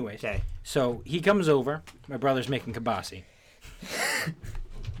 Anyways. Okay. So he comes over. My brother's making kibasi.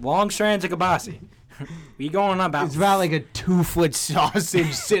 Long strands of kibasi. We going on about It's about like a 2-foot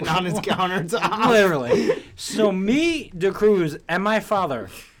sausage sitting on his countertop. literally. So me, the cruise, and my father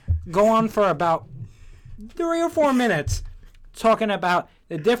go on for about 3 or 4 minutes talking about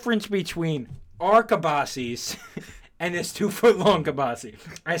the difference between our kibasis and this 2-foot long kibasi.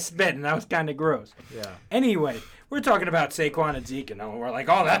 I spit, and that was kind of gross. Yeah. Anyway, we're talking about Saquon and Zeke, and we're like,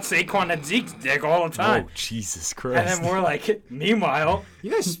 oh, that's Saquon and Zeke's dick all the time. oh Jesus And Christ! then we're like, meanwhile,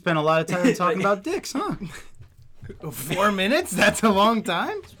 You guys spent a lot of time talking about dicks, huh? 4 minutes? That's a long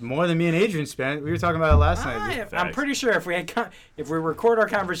time? More than me and Adrian spent. We were talking about it last night. I'm Facts. pretty sure if we record our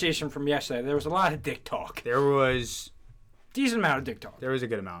conversation from yesterday, there was a lot of dick talk. There was Decent amount of dick talk. a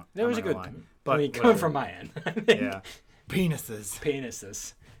good amount. There was a I'm good, not gonna lie. but But coming whatever. from my end. Yeah. Penises.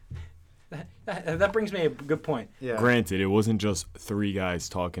 Penises. That brings me a good point. Yeah. Granted, it wasn't just 3 guys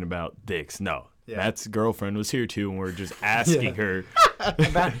talking about dicks. No, Yeah. Matt's girlfriend was here too, and we're just asking her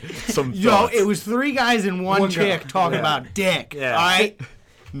About, some Yo, thoughts. it was 3 guys and one chick talking about dick. Yeah. All right?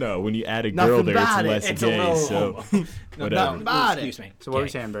 No, when you add a Nothing girl there, it's about it. less it's a gay. little So homo. whatever. nothing about it. Excuse me. So what were you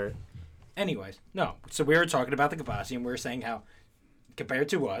Gay. saying, Bert? Anyways, no. So we were talking about the Kabasi, and we were saying how, compared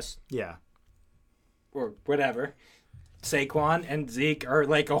to us, Yeah. or whatever, Saquon and Zeke are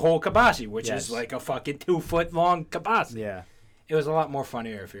like a whole Kabasi, which Yes. is like a fucking 2-foot long Kabasi. Yeah. It was a lot more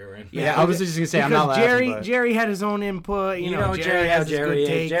funnier if you were in. Yeah, I was just gonna say I'm not Because laughing. but Jerry had his own input. You, You know Jerry, how has his Jerry good is.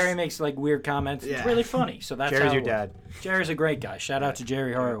 takes. Jerry makes like weird comments. It's Yeah. really funny. So that's Jerry's how your it was. dad. Jerry's a great guy. Shout out to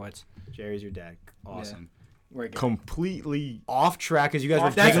Jerry Horowitz. Jerry's your dad. Awesome. We're good. Completely. Off track because you guys were.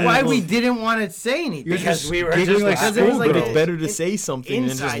 That's giggling why like- we didn't want to say anything. You're Because just we were giggling just like laughing. Because it was schoolgirls. like But it's a- better to say something than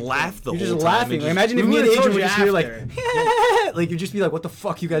just inside laugh thing. the You're whole just time. laughing. and just, Imagine if We me and would've Adrian told would you just hear like, after. like you'd just be like, "What the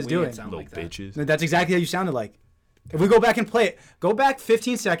fuck you guys We doing?" didn't sound little like that. bitches. No, that's exactly how you sounded like. If we go back and play it, go back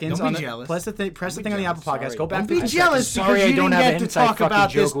 15 seconds. Don't be on the, jealous. Press the thing on the Apple Podcast. Sorry. Go back. Don't be 15 jealous seconds. Sorry, because I you don't didn't have get an to inside talk fucking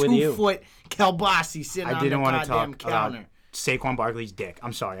about this joke with you. 2-foot kielbasi sitting I on didn't the want to goddamn talk about counter. Saquon Barkley's dick.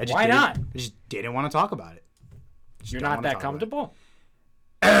 I'm sorry. I just Why didn't, not? I just didn't want to talk about it. Just You're don't not wanna that talk about it. comfortable?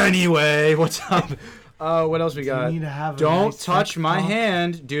 Anyway, what's up? What else we got? need to have a Don't nice touch sex my talk?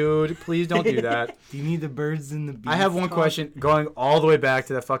 hand, dude. Please don't do that. Do you need the birds and the bees? I have one talk? question going all the way back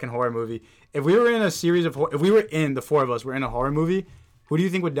to that fucking horror movie. If we were in a series of, if we were in the 4 of us, we're in a horror movie, who do you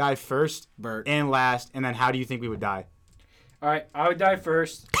think would die first Bert. and last, and then how do you think we would die? All right, I would die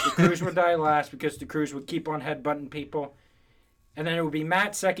first. The Cruz would die last because the Cruz would keep on headbutting people. And then it would be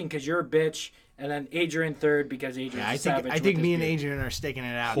Matt second because you're a bitch. And then Adrian third because Adrian's Yeah, a I savage. think with me his and beard. Adrian are sticking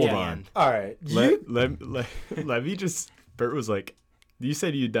it out. Hold at the on. end. All right. Let me just. Bert was like, you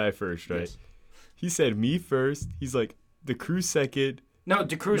said you'd die first, right? Yes. He said me first. He's like, the crew second, No,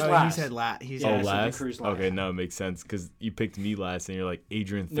 DeCruz No, last. he said last. He Yeah, said Oh, I said last? DeCruz last. Okay, no, it makes sense because you picked me last, and you're like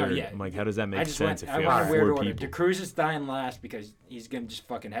Adrian No, third. yeah. I'm like, how does that I make just sense went. if I we went have in weird 4 order. people? DeCruz is dying last because he's gonna just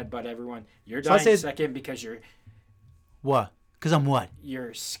fucking headbutt everyone. You're So dying let's say- second because What? Because I'm what?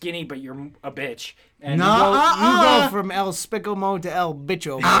 you're skinny but you're a bitch. And No, You go from El Spicomo to El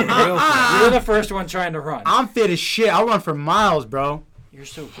Bicho. you're the first one trying to run. I'm fit as shit. I'll run for miles, bro. You're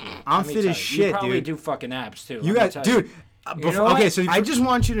so cool. I'm Let me fit tell as you, shit, you probably dude. do fucking abs too. You let guys, me tell you. dude. You know Okay, what? so I just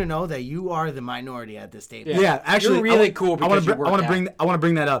want you to know that you are the minority at this table. yeah, actually, You're really I, cool I want because you to. I want work to bring. I want to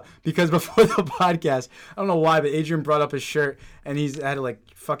bring that up because before the podcast, I don't know why, but Adrian brought up his shirt and he's had like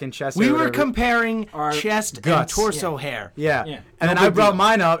fucking chest. We hair or were whatever. comparing Our chest and guts. torso hair. Yeah. Yeah. And then No I big brought deal.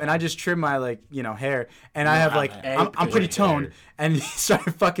 mine up and I just trimmed my hair and I have like have I'm pretty egg toned hair. and he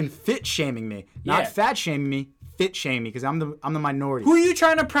started fucking fit shaming me, not Yeah. fat shaming me, fit shaming me because I'm the minority. Who are you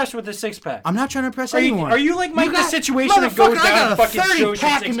trying to press with the 6-pack? I'm not trying to impress Are you, anyone. are you like Mike You the got- situation that goes Motherfucker, down I and got a fucking 30 shows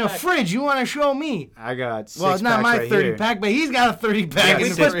pack your in the 6-pack? fridge. You want to show me? I got six Well, it's not packs my right 30 here. pack, but he's got a 30 pack got in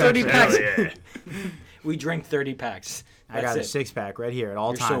the six fridge. 30 packs. Hell yeah. We drink 30 packs. I That's got a it. 6-pack right here at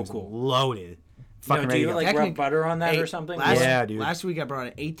all You're so times, cool. loaded, No, fucking do ready you to go. like rub Technic- butter on that Hey, or something? Yeah, dude. Last week I brought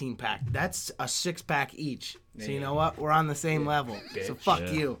an 18 pack. That's a 6-pack each. So you know what? We're on the same level. So fuck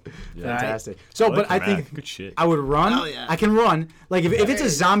Yeah. you. Fantastic. So, I like but I the think math. Good shit. I would run. Hell yeah. I can run. Like if it's a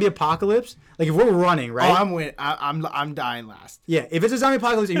zombie apocalypse, like if we're running, right? Oh, I'm dying last. Yeah, if it's a zombie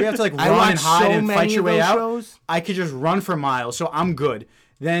apocalypse and you have to like I run watch and hide so and fight many your of way those out, shows. I could just run for miles, so I'm good.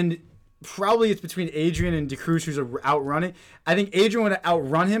 Then probably it's between Adrian and DeCruz who's outrunning. I think Adrian would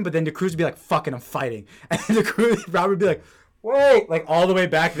outrun him, but then DeCruz would be like, "Fucking, I'm fighting," and DeCruz would probably be like, "Wait!" Like all the way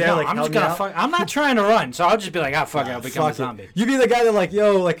back there, No, like I'm help just me gonna out. fuck. I'm not trying to run, so I'll just be like, ah, fuck it, I'll become a Fuck it. zombie. You'd be the guy that like,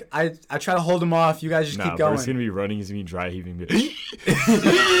 yo, like I try to hold him off. You guys just Nah, keep going. Bert's gonna be running. He's gonna be dry heaving. Be He's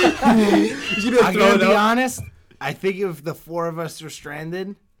gonna be like, I'm throw gonna it be up. honest. I think if the 4 of us were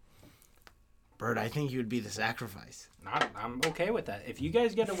stranded, Bert, I think you would be the sacrifice. I'm okay with that. If you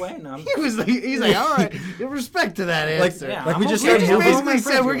guys get away, and I'm He's like, all right, give respect to that Like, answer. yeah, like I'm we just okay. started You Yeah, moving.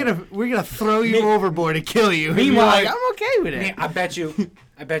 basically said we're gonna throw you overboard and kill you. And you're Meanwhile- like, I'm okay with it.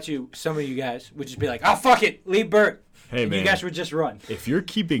 I bet you some of you guys would just be like, oh fuck it, leave Bert. Hey, And man. you guys would just run. if you're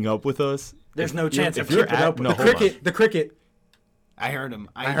keeping up with us, There's if no you're- chance if of you're keeping up with no, the hold on. The cricket. I heard him.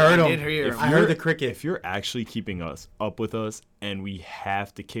 I heard him. did hear him. I heard the cricket. If you're actually keeping us up with us and we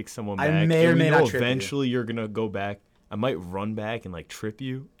have to kick someone I back, may or and we may know not trip you. eventually you're gonna go back. I might run back and like trip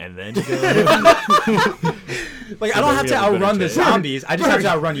you and then go. Like I don't then have we to have a better outrun the chance. zombies. I just have to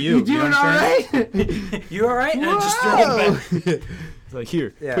outrun you. You doing all right? You all right? And then just throw it back. It's like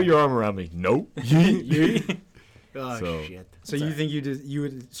here, Yeah. put your arm around me. Nope. Oh So- shit. So you think you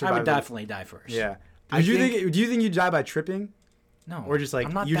would I survive? would definitely die first. Yeah. I Do you think- Do you think you die by tripping? No. Or just, like,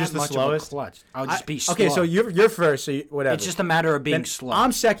 I'm not you're that just the much slowest? Of a klutz. I'll just be slow. Okay, so you're first. So whatever. It's just a matter of being Then slow.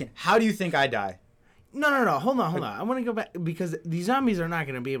 I'm second. How do you think I die? No. Hold on. I want to go back because these zombies are not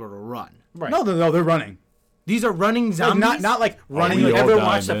gonna be able to run. right. No, they're running. These are running Like, zombies. not like running. we like, all ever die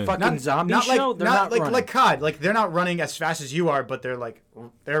watched a then. fucking zombie not like show? They're not not like running. like COD. Like they're not running as fast as you are, but they're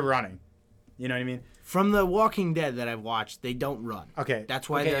running. You know what I mean? From The Walking Dead that I've watched, they don't run. Okay. That's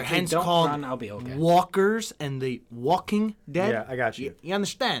why Okay, they're if they hence don't called run, I'll be okay. walkers and the Walking Dead. Yeah, I got you. You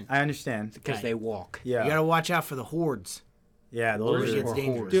understand? I understand. Because Okay. they walk. Yeah. You gotta watch out for the hordes. Yeah, Hordes those gets are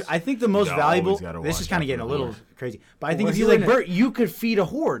dangerous. Dude, I think the most You valuable. always gotta This is watch kind out of getting a for little the crazy, but I think Well, if if you you're were like in a- Bert, you could feed a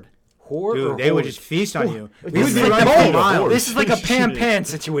horde. Horde or dude, they would horde? just feast on you. We This would is be like running the for both. miles. This is like a pan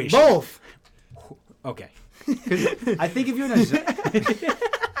situation. Both. Okay. I think if you're in a.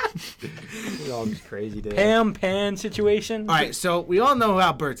 This is all just crazy, dude. Pan situation. All right, so we all know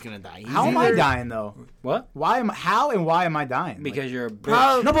how Bert's gonna die. He's How am I either- dying though? What? How and why am I dying? Because you're a bitch.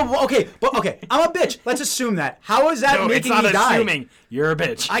 Prob- No, but okay, I'm a bitch. Let's assume that. How is that No, it's making not me die? assuming. You're a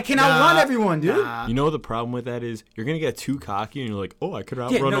bitch. I can outrun Nah, everyone, dude. nah. You know what the problem with that is? You're gonna get too cocky and you're like, oh, I could yeah,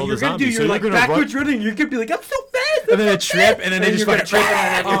 outrun no, all you're the gonna do zombies. your so like you're gonna backwards run. running. You're gonna be like, I'm so fast. And then they trip, and then they just you're gonna fucking trip, and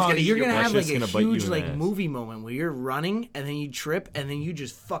then it's Oh, gonna eat you're your gonna butt. have That's like just a gonna bite you huge in the like ass. movie moment where you're running and then you trip and then you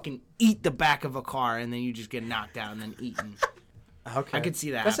just fucking eat the back of a car and then you just get knocked out and then eaten. Okay. I could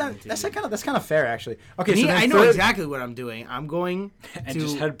see that That's happening not. to That's you. kind of fair, actually. Okay, so Me, then I know third- exactly what I'm doing. I'm going and to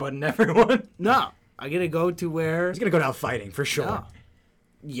just headbutting everyone. no. I'm gonna go to where He's gonna go down fighting for sure. no.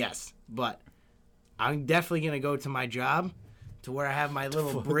 Yes, but I'm definitely gonna go to my job to where I have my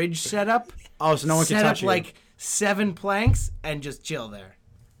little bridge set up. Oh, so no one can set touch up you. like 7 planks and just chill there.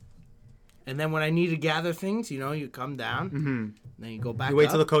 And then when I need to gather things, you come down, then you go back. You wait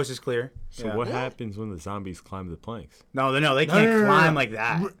up. till the coast is clear. So Yeah. what happens when the zombies climb the planks? No, they can't no, no, climb no. like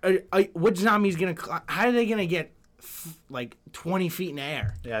that. What zombie's gonna? How are they gonna get like 20 feet in the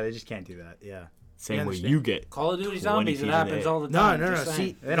air? Yeah, they just can't do that. Yeah. Same way understand? you get. Call of Duty 20 Zombies, feet it in happens the air. all the No, time. no, no. just saying.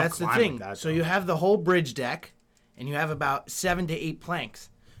 See, They don't that's the climb like thing. that, So though. you have the whole bridge deck, and you have about 7 to 8 planks.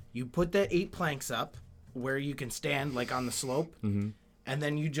 You put the 8 planks up where you can stand, like on the slope, and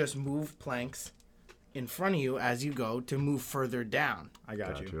then you just move planks in front of you as you go to move further down. I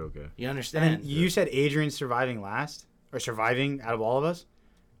got Gotcha, you. okay. You And understand? then you said Adrian's surviving last, or surviving out of all of us.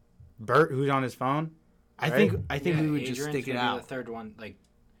 Bert, who's on his phone. I right? think Yeah, we would just Adrian's stick it gonna be out. The third one, like,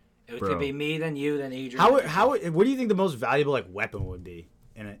 it Bro. could be me, then you, then Adrian. What do you think the most valuable like weapon would be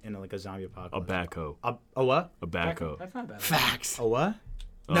in like a zombie A apocalypse? backhoe. A what? A backhoe. That's not bad. Facts. A what?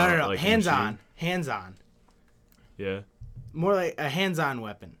 No, no, no. Like a hands machine. on. Hands on. Yeah. More like a hands-on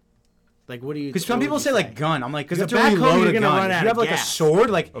weapon. Like, what do you? Because some what would people you say like gun. I'm like, because Because you have the to backhoe, reload you're a gonna gun. run If out you have of like a gas. sword,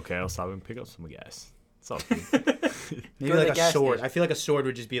 like Okay, I'll stop and pick up some gas. It's all good. maybe Go to like the a gas sword. station. I feel like a sword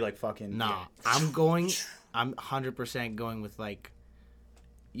would just be like fucking. Nah, I'm 100% going with like.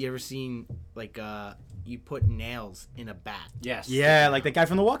 You ever seen like you put nails in a bat? Yes. Yeah, like the guy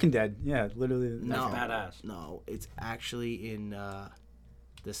from The Walking Dead. Yeah, literally. No, badass. No, it's actually in the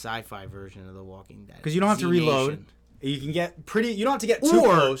sci-fi version of The Walking Dead. Because you don't have to Z reload. Nation. You can get pretty. You don't have to get too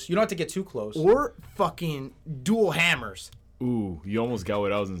Or- close. You don't have to get too close. Or fucking dual hammers. Ooh, you almost got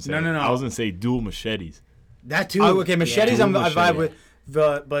what I was gonna say. No. I was gonna say dual machetes. That too. Oh, okay, machetes. Yeah. I Machete. vibe with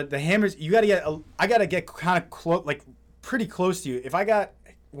but the hammers. You gotta get. I gotta get kind of close, like pretty close to you. If I got,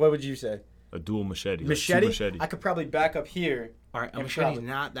 what would you say? A dual machete. Machete. Like two machetes. I could probably back up here. All right, a and machete's probably-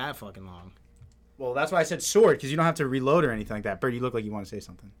 not that fucking long. Well, that's why I said sword, because you don't have to reload or anything like that. Bert, you look like you want to say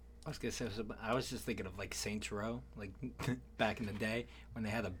something. I was gonna say, I was just thinking of like Saints Row, like back in the day when they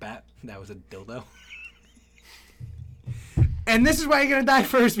had a bat that was a dildo. And this is why you're gonna die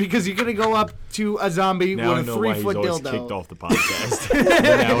first, because you're gonna go up to a zombie Now I with a know why he's 3-foot always dildo. kicked off the podcast.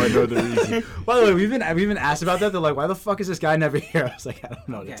 Now I know the reason. By the way, we've been asked about that. They're like, why the fuck is this guy never here? I was like, I don't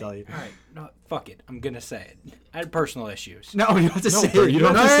know what to tell you. All right. No, fuck it. I'm gonna say it. I had personal issues. No, you don't have to say Bert, it. you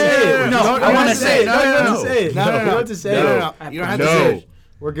don't have to say say it. it. No, You I don't want have to to say say it. it. No, you don't have No. to say it. No, no, You no. don't have to say No, it. no, no. You don't have to say it.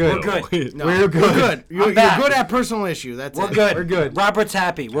 We're good. We're good. No, We're good. We're good. You're back. good at personal issue. That's We're it. good. We're good. Robert's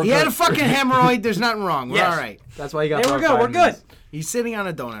happy. We're He good. had a fucking hemorrhoid. There's nothing wrong. We're Yes. all right. That's why you got. Hey, we're about good. We're 5 good. minutes. He's sitting on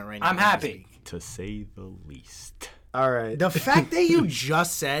a donut right now. I'm happy. To say the least. All right. The fact that you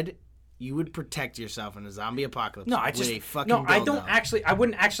just said you would protect yourself in a zombie apocalypse No, I with just a fucking no. I don't dildo. actually. I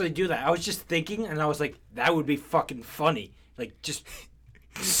wouldn't actually do that. I was just thinking, and I was like, that would be fucking funny. Like just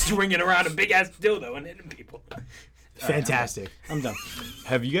swinging around a big ass dildo and hitting people. Fantastic. I'm done.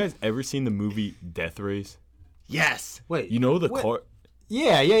 Have you guys ever seen the movie Death Race? Yes. Wait. You know the Wait. car,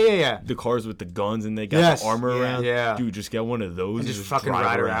 Yeah. the cars with the guns and they got Yes. the armor Yeah. around. Yeah. Dude, just get one of those And just fucking drive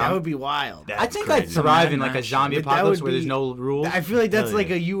ride around. That would be wild. That's I think I'd crazy. thrive in Mad like a Max zombie shit. But that apocalypse would where there's be- no rules. I feel like that's Hell like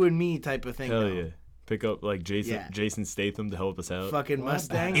yeah. a you and me type of thing. Hell though. yeah. Pick up like Jason Yeah. Jason Statham to help us out. Fucking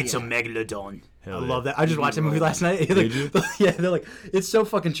Mustang. It's yeah. a megalodon. Hell I yeah. love that. I just watched that movie last night. Did you? Yeah, they're like, it's so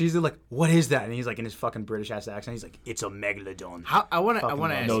fucking cheesy. They're like, what is that? And he's like in his fucking British ass accent. He's like, it's a megalodon. How, I want to Fucking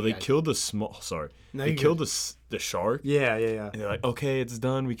ask No, you they guys. killed the small. Sorry, No, they you're killed good. the shark. Yeah. And they're like, okay, it's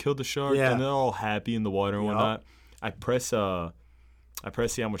done. We killed the shark. Yeah. And they're all happy in the water and Yup. whatnot. I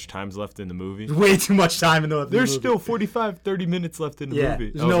press see how much time's left in the movie. Way too much time in the There's movie. still 45, 30 minutes left in the Yeah,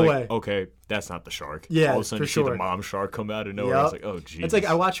 movie. there's I was no like, way. okay, that's not the shark. Yeah, All of a sudden for you see sure. the mom shark come out of nowhere. I was Yep. like, oh, jeez. It's like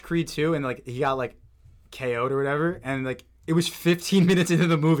I watched Creed 2 and like he got like KO'd or whatever, and like it was 15 minutes into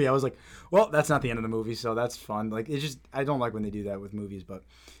the movie. I was like, well, that's not the end of the movie, so that's fun. Like it's just I don't like when they do that with movies, but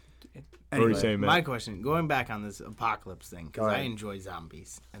What were you anyway. saying, man? My question, going back on this apocalypse thing, Go because I ahead. enjoy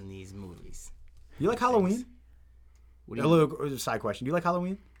zombies and these movies. You like Halloween? What do A you? little side question. Do you like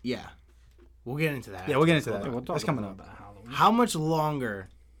Halloween? Yeah, we'll get into that. Yeah, we'll get into that. Yeah, we'll talk That's coming about up. that Halloween. How much longer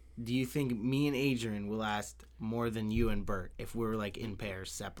do you think me and Adrian will last more than you and Bert if we were like in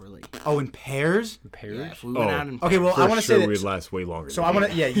pairs separately? Oh, in pairs? Pairs? Yeah, if we went out in Okay, well, For I want to sure say we'd that. last way longer. So than I want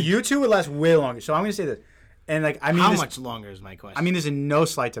that. to, yeah, you two would last way longer. So I'm going to say this, and like I mean, how this, much longer is my question? I mean, this is no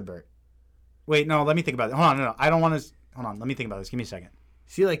slight to Bert. Wait, no, let me think about it. Hold on, no, I don't want to. Hold on, let me think about this. Give me a second.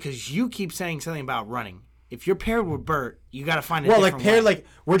 see, like, because you keep saying something about running. If you're paired with Bert, you got to find a Well, like different paired, way. like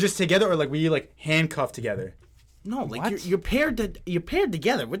we're just together, or like we like handcuffed together. No, like What? you're paired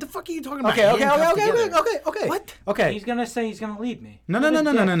together. What the fuck are you talking about? Okay. Handcuffed together? What? What? Okay. He's gonna say he's gonna leave me. No.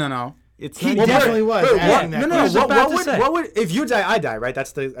 It's He not definitely was Wait, what? asking that No. question. What, About to would, say. what would if you die? I die, right?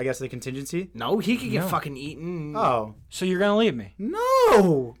 That's the I guess the contingency. No, he could get fucking eaten. Oh So you're gonna leave me?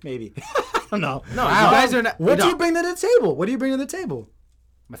 no, maybe. I don't know. No, you guys are not. What do no. you bring to the table? What do you bring to the table?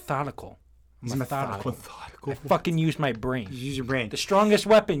 Methodical. He's methodical. I fucking use my brain. Use your brain. The strongest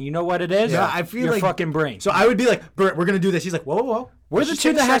weapon, you know what it is? Yeah, I feel your like- fucking brain. So I would be like, Bert, we're gonna do this. He's like, whoa. We're Let's the just two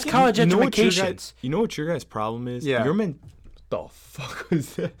take a that has second. college You know what your educations. guys, you know what your guys' problem is? Yeah. the fuck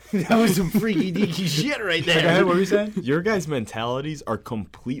was that? That was some freaky deaky shit right Go ahead, there. what were you saying? Your guys' mentalities are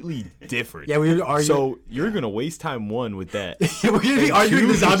completely different. Yeah, we are. So you're gonna waste time one with that. we're gonna be arguing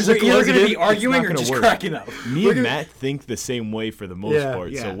the zombies are We're either closing going to in. be arguing not or gonna just work. cracking up. Me and Matt think the same way for the most Yeah,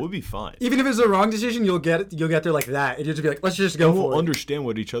 part, so yeah. we'll be fine. Even if it's the wrong decision, you'll get it. You'll get there like that, and you'll just be like, "Let's just go And for we'll it." understand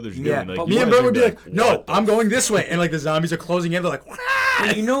what each other's doing. Yeah, Like, but you me and guys Bert would be like, "What "No, the I'm going this way," and like the zombies are closing in. They're like,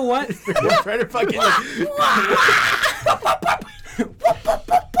 But you know what? trying to fucking.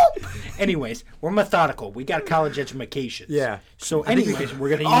 Anyways, we're methodical. We got college education. Yeah. So I think we anyways, can- we're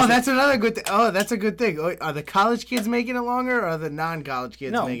going to use Oh, it- that's another good thing. Oh, that's a good thing. Oh, are the college kids making it longer, or are the non-college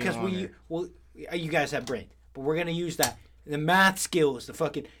kids No, making it because longer? you guys have brain, but we're gonna use that the math skills, the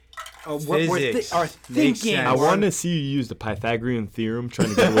fucking what we're Physics. our Makes thinking. sense. I want to see you use the Pythagorean theorem trying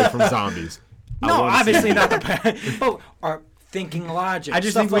to get away from zombies. I No, wanna see obviously you- not the but our thinking logic. I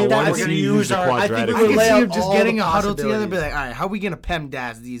just stuff think like we that. wanna We're see gonna you use use the our. I think quadratic we I would can lay see out them just all getting the a huddle together, and be possibilities. like, all right, how are we gonna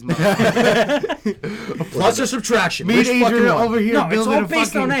PEMDAS these motherfuckers? Plus or subtraction. Me and Which fucking Adrian one? over here No, it's building all a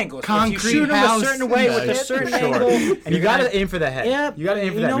based fucking on angles. If you concrete shoot them house. a certain way with a Yeah, certain for sure. angle, And you gotta aim for the head. Yeah, You gotta aim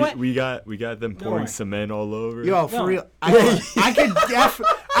for you that. know what? We got them pouring worry. cement all over. Yo, for No. real, I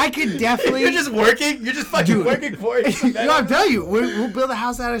could definitely. You're just working. You're just fucking working for it. Yo, I'm telling you, we'll build a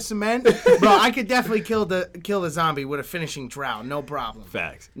house out of cement, bro. I could definitely kill the zombie with a finishing trowel, no problem.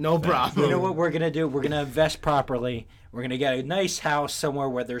 Facts. No Facts. problem. You know what we're gonna do? We're gonna invest properly. We're gonna get a nice house somewhere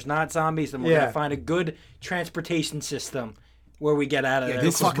where there's not zombies, and we're Yeah. gonna find a good transportation system where we get out of there.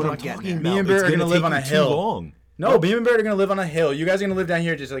 this is Fucking what I'm I'm getting talking at. about. Me and It's Bert are gonna live take on a you too hill. long. No, Beam and Bird are gonna live on a hill. You guys are gonna live down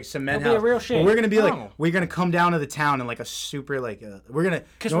here, just like cement It'll be house. a real But shame. we're gonna be like, No. we're gonna come down to the town in like a super like, we're gonna.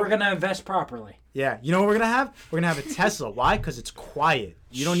 Because you know we're gonna invest properly. Yeah, you know what we're gonna have? We're gonna have a Tesla. Why? Because it's quiet.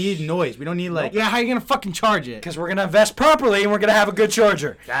 You don't need noise. We don't need like. Yeah, how you gonna fucking charge it? Because we're gonna invest properly, and we're gonna have a good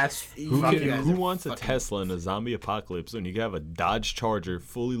charger. That's Who, fucking. who wants a Tesla in a zombie apocalypse when you can have a Dodge Charger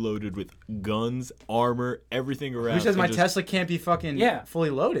fully loaded with guns, armor, everything around? Who says my and just- Tesla can't be fucking Yeah. fully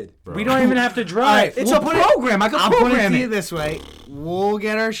loaded? Bro. We don't even have to All drive. right, It's we'll a put it- program. I can I'll put it program to you it. this way: we'll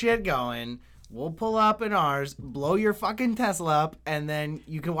get our shit going. We'll pull up in ours, blow your fucking Tesla up, and then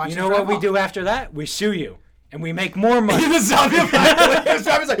you can watch. You it know drive what we off. do after that? We sue you, and we make more money. The zombie apocalypse.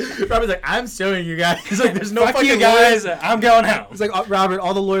 Robert's like, I'm suing you guys. He's like, there's no Fuck fucking you guys. I'm going home. He's like, Robert,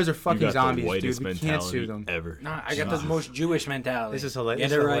 all the lawyers are You fucking got zombies, the whitest dude. We can't mentality sue them. ever. No, I got the most Jewish mentality. This is hilarious. Get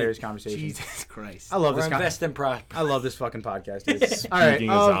This it is a right. hilarious conversation. Jesus Christ! I love We're this. investing prop. I love this fucking podcast, dude. All right, Speaking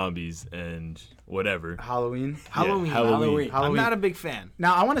of zombies and whatever. Halloween. Halloween. Yeah, Halloween. I'm Halloween. not a big fan.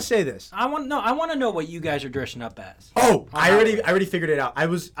 Now I want to say this. I want to know what you guys are dressing up as. Oh, I Halloween. already figured it out. I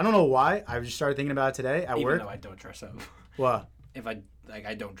don't know why. I just started thinking about it today at Even work. though I don't dress up. What? If I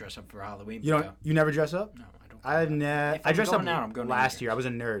don't dress up for Halloween. You don't? You never dress up? No, I don't. I If I I'm dressed going up out, I'm going last either. year. I was a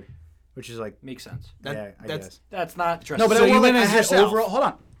nerd, which is like Makes sense. yeah, I that's- guess. That's not dress. No, but So I you wore, went like, I as had yourself. overall. Hold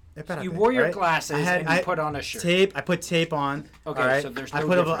on. You wore your Right? glasses I had- and you I- put on a shirt. Tape. I put tape on. Okay, all right? so there's I no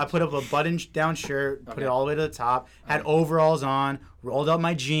put up. I difference. put up a button-down shirt. Put Okay. it all the way to the top. Had overalls on. Rolled up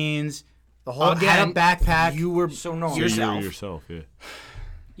my jeans. The whole had a Again, backpack. You were So normal. So yourself. You were yourself, yeah.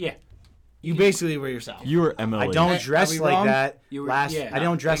 Yeah. You basically were yourself. You were MLA. I don't Are dress we like wrong? that. You were- last. yeah, I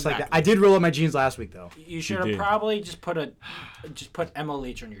don't dress like that. exactly. I did roll up my jeans last week though. You should have did. probably just put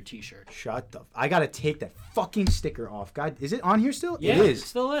MLH on your T-shirt. Shut the. I gotta take that fucking sticker off. God, is it on here still? Yeah, it is.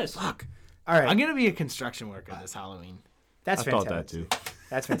 still is. Fuck. All right. I'm gonna be a construction worker this Halloween, That's I thought fantastic. that too.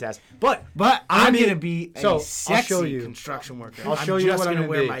 That's fantastic. But but I'm I'm gonna gonna be so, I'll a sexy show you. construction worker. I'll show I'm you just what I'm gonna gonna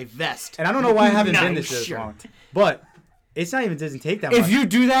wear be. my vest. and I don't know why I haven't been Nice this shirt. long. But it's not even doesn't take that much. If you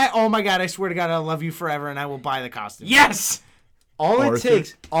do that, oh my god, I swear to God, I'll love you forever, and I will buy the costume. Yes. all Arthur? it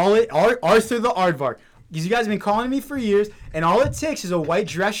takes, Arthur the Aardvark. Because you guys have been calling me for years, and all it takes is a white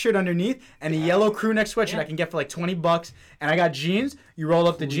dress shirt underneath and a yellow crew neck sweatshirt I can get for like $20. And I got jeans. You roll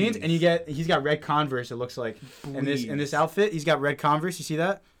up the jeans, and he's got red Converse. It looks like in this outfit, he's got red Converse. You see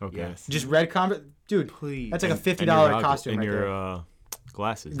that? Okay. Yes. Just red Converse, dude. Please. That's like a $50 And your goggle- costume and right your there.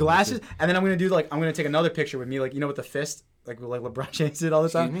 glasses. Glasses, and then I'm gonna do I'm gonna take another picture with me, like with the fist, like LeBron James did all the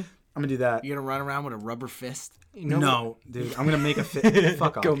time. Excuse me? I'm gonna do that. You're gonna run around with a rubber fist. You know No, dude, I'm gonna make a fit.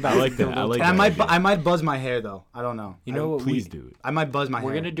 Fuck off. Go back. I like that. I like And that. idea. I might buzz my hair though. I don't know. You know what? Please do it. I might buzz my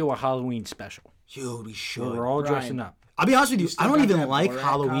We're hair. gonna do a Halloween special. Dude, we should. Where we're all Brian. dressing up. I'll be honest with you. still I don't got even that like Borat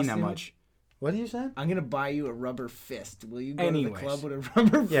Halloween that costume? much. What are you saying? I'm gonna buy you a rubber fist. Will you go to Anyways. the club with a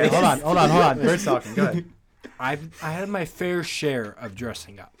rubber Yeah, fist? hold on. Bird's talking. Go ahead. I had my fair share of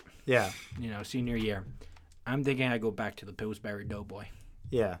dressing up. Yeah, Senior year. I'm thinking I go back to the Pillsbury Doughboy.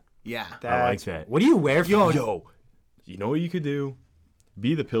 yeah. Yeah. I like That's- that. What do you wear? For Yo, you know what you could do?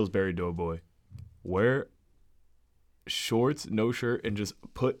 Be the Pillsbury Doughboy. Wear shorts, no shirt, and just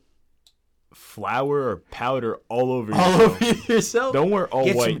put flour or powder all over All yourself. over yourself. Don't wear all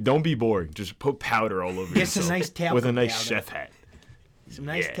Get white. some- Don't be boring. Just put powder all over Get yourself. some nice talcum with a nice powder. chef hat. Some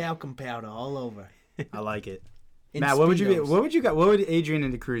nice Yeah. talcum powder all over. I like it. In Matt, what would you be? Speedos. What would you got? What would Adrian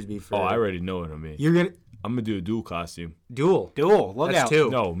and the Cruz be for? Oh, I already know what I mean. You're gonna I'm gonna do a dual costume. duel. Duel. Look That's out. two.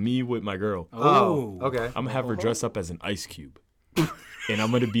 No, me with my girl. Oh, okay. I'm gonna have her dress up as an ice cube, and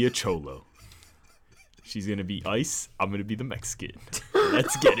I'm gonna be a cholo. She's gonna be ice. I'm gonna be the Mexican.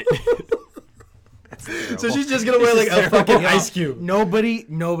 Let's get it. So she's just gonna wear like a fucking ice cube. Nobody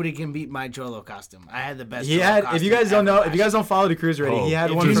can beat my Cholo costume. I had the best. He Cholo had. If costume you guys don't ever know, if you last guys don't follow the Cruz already, Oh, he had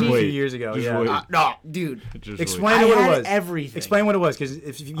if one you from a just few wait. years ago. Just Yeah. wait. No, dude. Just Explain I what it had was. everything. Explain what it was, because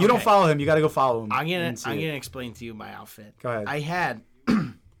if you don't Okay. follow him, you got to go follow him. I'm and see gonna it. explain to you my outfit. Go ahead. I had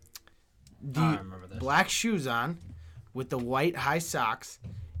I the remember this. black shoes on with the white high socks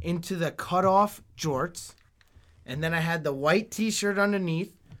into the cutoff jorts, and then I had the white T-shirt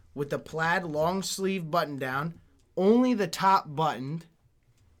underneath with the plaid long sleeve button down, only the top buttoned.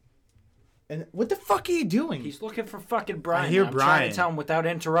 And what the fuck are you doing? He's looking for fucking Brian. hear I'm trying Brian. to tell him without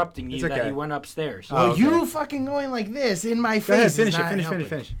interrupting you It's that okay. he went upstairs. Oh, Well, okay. you fucking going like this in my face. Go ahead, is finish it, not finish, helping.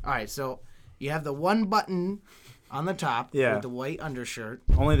 finish. All right, so you have the one button on the top Yeah. with the white undershirt.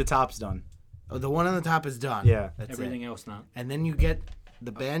 Only the top's done. Oh, the one on the top is done. Yeah. That's Everything it. else not. And then you get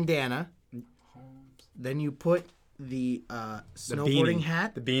the bandana. Then you put the The snowboarding beanie.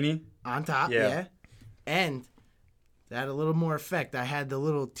 hat The beanie. on top. Yeah. Yeah. And to add a little more effect, I had the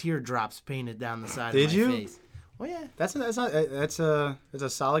little teardrops painted down the side Did of my you? face. Well, yeah. That's a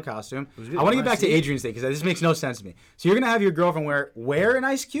solid costume. good. I want to You get back to wanna see it? Adrian's thing because this makes no sense to me. So you're gonna have your girlfriend wear an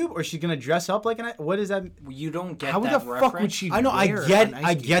ice cube, or she's gonna dress up like what is that? You don't get How the that fuck reference. would she? I know. I wear get. an ice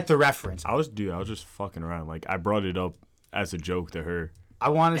I cube? get the reference. I was just fucking around. Like I brought it up as a joke to her. I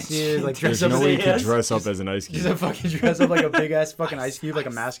want to see her like dress There's up. no way you as could a- dress up as an ice She's cube. a fucking dress up like a big ass fucking ice cube, like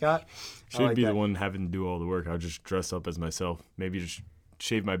a mascot. I She'd like be that. the one having to do all the work. I'll just dress up as myself. Maybe just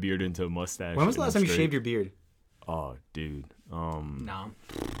shave my beard into a mustache. When was the and last I'm time you straight. shaved your beard? Oh, dude. No.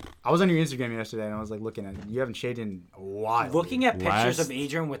 I was on your Instagram yesterday and I was like looking at it. You haven't shaved in a while. Looking at pictures Last- of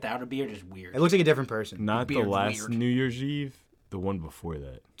Adrian without a beard is weird. It looks like a different person. Not the beard's last weird. New Year's Eve. The one before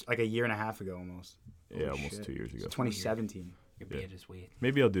that. Like a year and a half ago almost. Yeah, Holy almost shit. 2 years ago. 2017. Your beard is weird.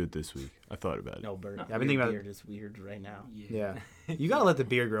 Maybe I'll do it this week. I thought about it. No, Bert. I've been thinking about it. beard is weird right now. Yeah. You gotta let the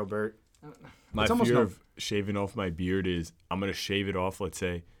beard grow, Bert. My It's almost fear no- of shaving off my beard is I'm gonna shave it off. Let's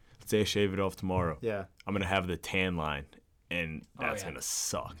say I shave it off tomorrow. Yeah. I'm gonna have the tan line, and that's yeah. gonna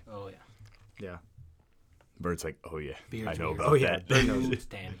suck. Oh yeah. Yeah. Bert's like, oh yeah, Beard's I know weird. about Oh yeah. that. Bert knows. It's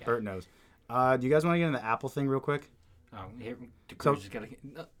Dan. Yeah. Bert knows. Do you guys want to get into the Apple thing real quick? Oh, here, the So- Cruz is gonna.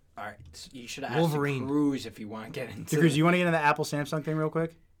 No, all right, so you should have asked Wolverine. the Cruz if you want to get into Cruz, you want to get into the Apple Samsung thing real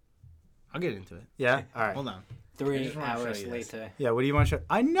quick? I'll get into it. Yeah. All right. Hold on. I 3 just wanna show hours you this. later. Yeah. What do you want to show?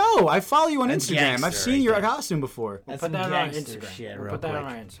 I know. I follow you on That's Instagram. I've gangster seen right your there. costume before. We'll That's put some that on gangster Instagram. shit We'll real put that on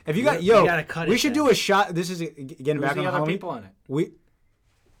quick. our Instagram. If you got We yo, gotta cut we it should then. do a shot. This is getting Who's back the on the other homie. people in it?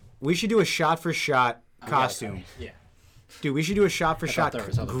 We should do a shot for shot costume. Yeah. Dude, we should do a shot for shot there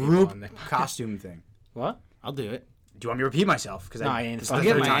was other people group on there. costume thing. What? I'll do it. Do you want me to repeat myself? Because No, I ain't. this is I'll the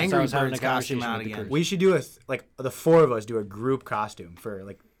get third my time. Angry I was having Birds a conversation costume out with the again. Cruz. We should do like the four of us do a group costume for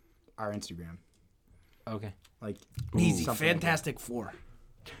like our Instagram. Okay. Like Easy. something like that. Fantastic Four.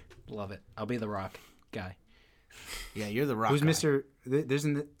 Love it. I'll be the Rock guy. Yeah, you're the rock. Who's guy. Mr.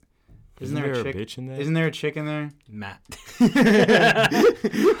 Isn't there a chick? bitch in there? Isn't there a chick in there? Matt.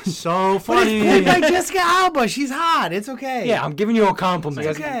 So But funny. it's played by Jessica Alba. She's hot. It's okay. yeah, I'm giving you a You compliment.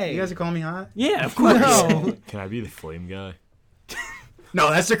 guys, okay. you guys are calling me hot? Yeah, of course. No. Can I be the flame guy? No,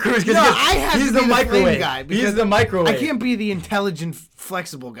 that's the Cruz. No, I have he's to the be the flame microwave guy He's because the microwave. I can't be the intelligent,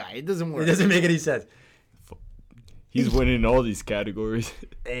 flexible guy. It doesn't work. It doesn't make any sense. He's winning all these categories.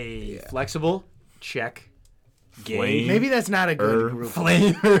 A flexible check. Flame. Maybe that's not a good group.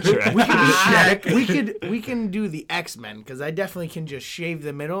 Flamer. Check. We can do the X-Men because I definitely can just shave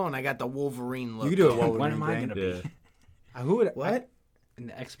the middle and I got the Wolverine look. You can do a Wolverine When am I thing. gonna Yeah. Who would What? be in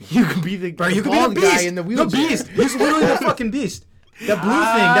the X-Men? You can be the, Bro, the you could be bald the beast. guy in the wheelchair. beast. He's literally the fucking beast. That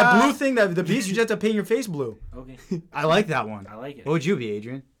blue thing. The beast. You just have to paint your face blue. Okay. I like that one. I like it. What would you be,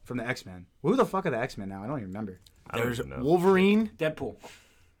 Adrian? From the X-Men. Who the fuck are the X-Men now? I don't even remember. I don't There's even know. Wolverine. Deadpool.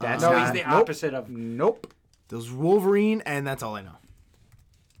 That's No, not- he's the nope. opposite of. Nope. There's Wolverine, and that's all I know.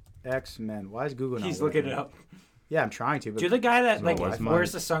 X-Men. Why is Google not He's working? looking it up. Yeah, I'm trying to. But You're the guy that like where's mine?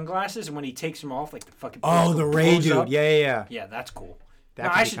 wears the sunglasses and when he takes them off, like the fucking. oh, face the Ray blows dude. up. Yeah. Yeah, that's cool. That No,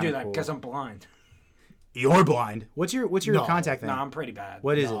 could I be should do kinda that cool. because I'm blind. You're blind. What's your No. contact thing? No, I'm pretty bad.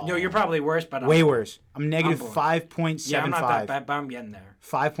 What is it? No, you're probably worse, but I'm Way worse. I'm negative blind. 5.75. Yeah, I'm not that bad, but I'm getting there.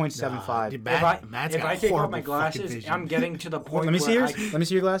 5.75. Dude, If I take off my glasses, I'm getting to the point Let me see where yours. Let me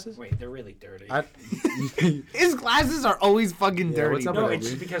see your glasses. Wait, they're really dirty. His glasses are always fucking dirty. what's up No, with it's that,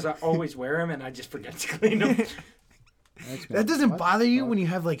 just because I always wear them and I just forget to clean them. That doesn't bother you when you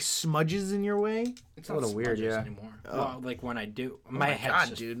have like smudges in your way? It's a little weird, smudges yeah. anymore. Well, like when I do, my my head's God,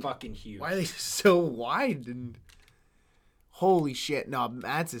 just dude. fucking huge. Why are they so wide? And holy shit! No,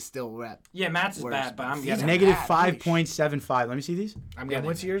 Matt's is still rep. Yeah, Matt's is Worse. bad, but I'm These getting. are Negative Holy 5.75. Let me see these. I'm And getting.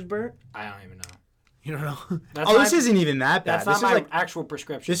 what's there. yours, Bert? I don't even know. You don't know. That's Oh, not, this isn't even that bad. That's This not is my like actual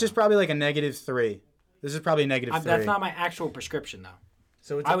prescription. this is probably like a negative 3. This is probably a negative 3. That's not my actual prescription though.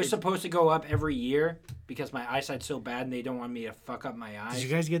 So it's I was supposed to go up every year because my eyesight's so bad and they don't want me to fuck up my Did eyes. you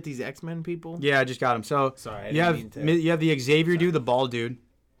guys get these X-Men people? Yeah, I just got him. So Sorry, I you didn't have mean to- you have the Xavier dude, the bald dude.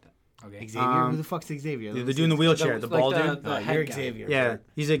 Okay. Xavier? Who the fuck's Xavier? The dude in the wheelchair, the like bald the- dude. the Oh, head you're guy. Xavier. Yeah, Bert.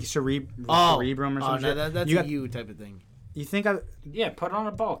 he's like cerebrum or Oh, something. no, that's you a got, you type of thing. you think I Yeah, put on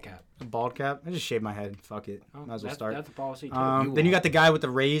a ball cap. a bald cap? I just shaved my head. Fuck it. Oh, Might as well that's, start. That's a policy too. Then you got the guy with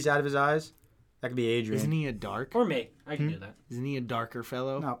the rays out of his eyes. That could be Adrian. Isn't he a dark? or me. I can do that. Isn't he a darker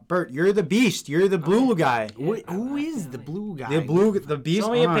fellow? No, Bert, you're the beast. You're the blue guy. Who is the blue guy? The beast.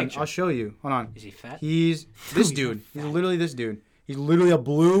 Show me a Hold on, picture. I'll show you. Hold on. Is he fat? He's this dude. He's literally this dude. He's literally a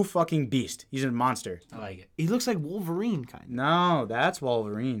blue fucking beast. He's a monster. I like it. He looks like Wolverine, kind of. No, that's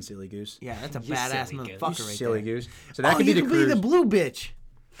Wolverine, silly goose. Yeah, that's a You badass silly goose. You motherfucker right silly there. goose. So that Oh, could be you the could be cruise. the blue bitch.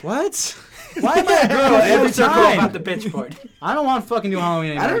 What? Why am I a girl every Every time time? about the bitch part. I don't want to fucking do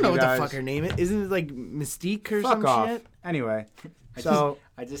Halloween anymore. I don't know you what guys. the fuck her name is. Isn't it like Mystique or Fuck some off. shit? Anyway, so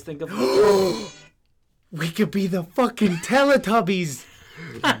I just think of. We could be the fucking Teletubbies.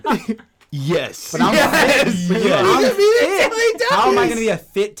 Yes. but I'm Yes! fit. Yes. I'm We could be the fit. How am I Teletubbies. gonna be a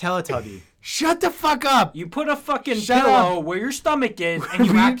fit Teletubby? Shut the fuck up. You put a fucking Shut pillow where your stomach is and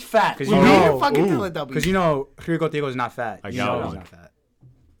you We- act fat. Because We you made know, a fucking ooh, Teletubbies. because you know, Rico Diego is not fat. I You got know one. he's not fat.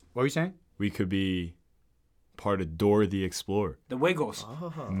 What were you saying? We could be part of Dora the Explorer. The Wiggles.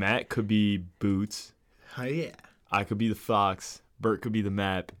 Matt could be Boots. Oh, yeah. I could be the Fox. Bert could be the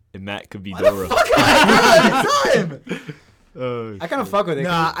map. And Matt could be Dora. I kind of fuck with it.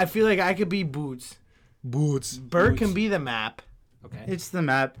 'cause Nah, I feel like I could be Boots. Boots. Bert can be the map. Okay. It's the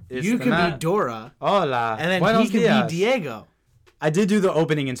map. It's You the can map. be Dora. Hola. And then Buenos he can dias. be Diego. I did do the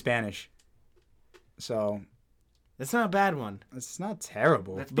opening in Spanish, so That's not a bad one. it's not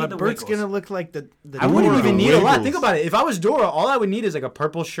terrible. Let's be But the Bert's Wiggles. gonna look like the I wouldn't Dora. even need a lot. Wiggles. Think about it. If I was Dora, all I would need is like a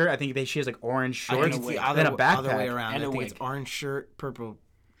purple shirt. I think she has like orange I think shorts it's wig. the and then a other way backpack. around. And I a think it's wig. orange shirt, purple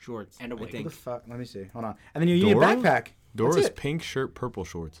shorts. And a I wig. What the think. fuck? Let me see. Hold on. And then you need a Dora? backpack. Dora's That's it. pink shirt, purple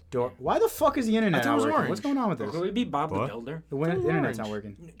shorts. Dora. Why the fuck is the internet I thought it not was working? orange. What's going on with this? Could we be Bob the What? Builder? The was internet's not orange.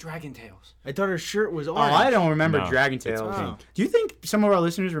 working. Dragon Tales. I thought her shirt was Oh, orange. I don't remember No, Dragon it's Tales. pink. Do you think some of our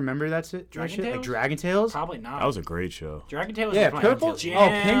listeners remember that shit? Dragon Like Tales? Dragon Tales? Probably not. That was a great show. Dragon Tales. Yeah, is my purple. jam.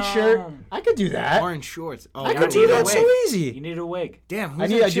 Oh, pink shirt. I could do that. Orange shorts. Oh, I you could need do a that so wig. You easy. need a wig. Damn, who's I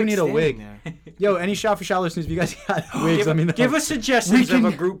that do chick need a standing wig. there? Yo, any shot for shot listeners, if you guys got wigs, let me know. Give us suggestions of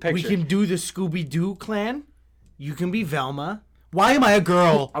a group picture. We can do the Scooby Doo clan. You can be Velma. Why am I a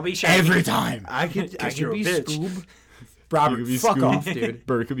girl I'll be Shaggy. every time? I could you're a be bitch. Scoob. Robert, You could be fuck Scoob. off, dude.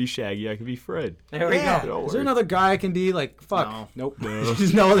 Bert could be Shaggy. I could be Fred. There we Yeah. go. Is there another guy I can be like? Fuck. No. Nope. No.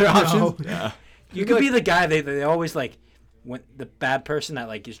 There's no other options. You could be the guy they always like, when the bad person that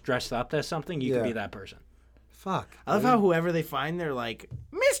like is dressed up as something. You Yeah. could be that person. Fuck. I love how whoever they find, they're like,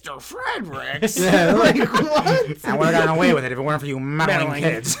 Mr. Fredericks. Yeah, like, what? I would have gotten away with it if it weren't for you meddling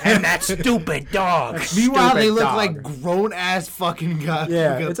kids. and that stupid dog. Meanwhile, they Stupid look dog. like grown ass fucking guys.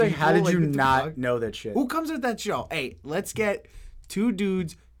 Yeah, it's like, how did you what the not fuck? know that shit? Who comes with that show? Hey, let's get 2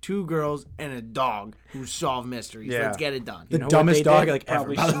 dudes, 2 girls, and a dog who solve mysteries. Yeah. Let's get it done. The You know what dumbest they dog did? like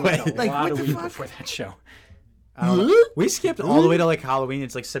ever. Probably By the way, smoked a Like, lot what of the weed fuck? before that show. I don't know. We skipped all the way to like Halloween.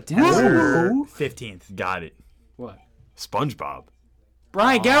 It's like September 15th. Got it. What? SpongeBob.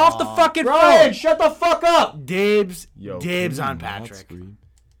 Brian, get off the fucking Brian, phone. shut the fuck up. Dibs. Yo, Dibs can you on not Patrick. scream?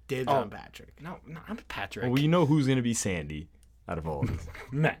 Dibs Oh. on Patrick. No, I'm Patrick. Well, we know who's gonna be Sandy out of all of us.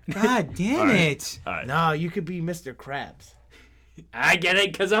 Matt. God damn right. it. All right. No, you could be Mr. Krabs. I get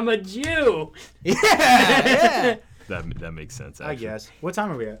it because I'm a Jew. Yeah. That makes sense. I Actually. guess. What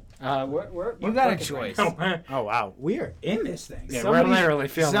time are we at? You got a choice. Oh wow, we are in this thing. Yeah, we're literally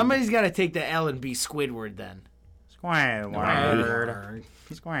filming. Somebody's got to take the L and be Squidward then. Squidward.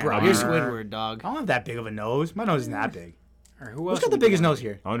 Squidward. Bro, you're Squidward, dog. I don't have that big of a nose. My nose isn't that big. Or who else Who's got the would be biggest on? nose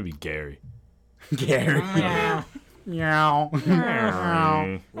here? I want to be Gary. Gary. Yeah. Meow.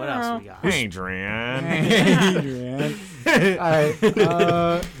 Hey, What else we got? Adrian. Adrian. All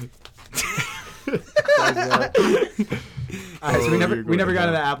right. All right, so Oh, we you're never going got down.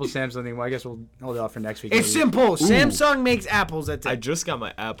 into the Apple Samsung thing. Well, I guess we'll hold it off for next week. It's maybe. simple. Samsung makes apples. That's I it. just got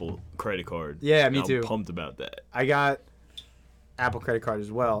my Apple credit card. Yeah, and me too. I'm pumped about that. I got Apple credit card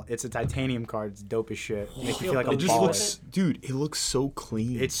as well. It's a titanium card. It's dope as shit. Makes me feel like a It just baller. looks, dude. It looks so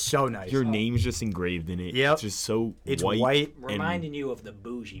clean. It's so nice. your name's just engraved in it. Yep. It's just so It's white. white. and- Reminding you of the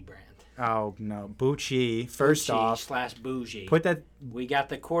bougie brand. Oh no, Bucci. First Gucci off, slash bougie. put that. We got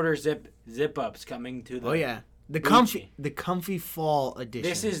the quarter zip ups coming to the. Oh yeah, the Gucci. comfy fall edition.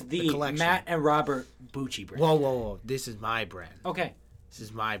 This is the collection. Matt and Robert Bucci brand. Whoa! This is my brand. Okay. This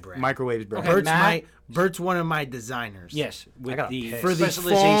is my brand. Microwaves brand. Okay. Bert's Matt- Bert's one of my designers. Yes, with got the pissed. For the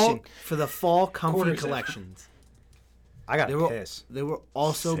specialization. fall comfy Quarter zip. collections. I got There a will piss. there will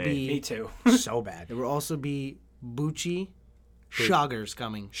also Same. Me be too. So bad. there will also be Bucci Shoggers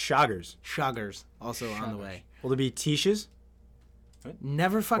coming. Shoggers. Shoggers also on the way. Will there be Tisha's?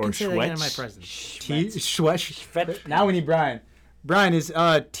 Never fucking Or say that again in my Schwetz. presence. Schwesh. Now we need Brian. Brian, is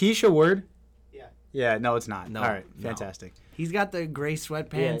Tisha word? Yeah. Yeah, no, it's not. No, All right, no. fantastic. He's got the gray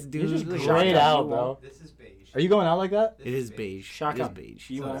sweatpants, dude. You're just Look at grayed that. out, bro. This is beige. Are you going out like that? This It is beige. Shock it is up. beige.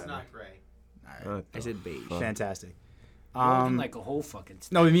 You So want it's not gray. What I the said beige. fuck? Fantastic. like a whole fucking.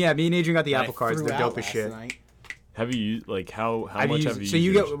 No, me and Adrian got the That I Apple cards. threw They're out dope as last shit. night. Have you used like how I've much used have it. you So used?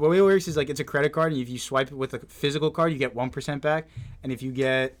 you yours? get, the way it works is like it's a credit card, and if you swipe it with a physical card, you get 1% back, and if you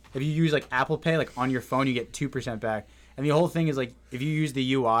use like Apple Pay like on your phone, you get 2% back. And the whole thing is like if you use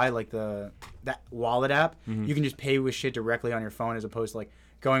the UI like that wallet app, you can just pay with shit directly on your phone as opposed to like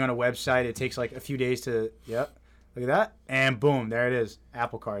going on a website. It takes like a few days to look at that, and boom, there it is,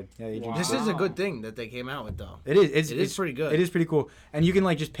 Apple Card. Yeah, Adrian. Wow. This is a good thing that they came out with, though. It is. It is pretty good. It is pretty cool, and you can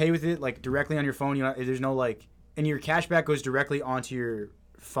like just pay with it like directly on your phone. You know, there's no like, and your cashback goes directly onto your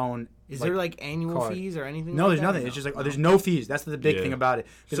phone. Is there like annual card. fees or anything? No, like there's that? nothing. It's just like there's no fees. That's the big Yeah. thing about it.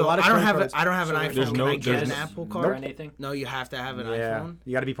 There's So a lot of I don't credit have cards. I don't have an So iPhone. there's Can no- I get there's an no- Apple or card? anything. No, you have to have an Yeah, iPhone.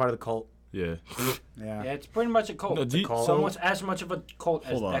 you got to be part of the cult. Yeah. Yeah, Yeah, it's pretty much a cult. No, do you- cult. so Almost as much of a cult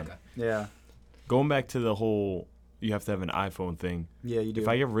as Hold on. Becca. yeah, going back to the whole you have to have an iPhone thing. yeah. You do. If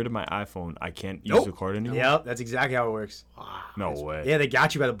I get rid of my iPhone, I can't use Nope. the card anymore. Yep, that's exactly how it works. No way. Yeah, they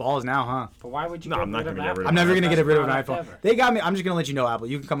got you by the balls now, huh? But why would you No, get I'm not rid of gonna get Apple? rid of I'm never gonna Best get rid of an product iPhone. ever. They got me. I'm just gonna let you know, Apple.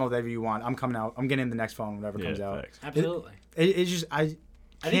 You can come up with whatever you want. I'm coming out. I'm getting the next phone, whatever Yeah, comes out. facts. Absolutely. It's just I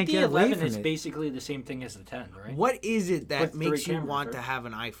I can't think the get away 11 from is it. basically the same thing as the 10, right? What is it that With makes three you cameras, want right? to have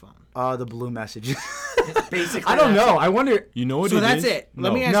an iPhone? The blue message. Basically, I don't that's know. it. I wonder. You know what So it that's is? it.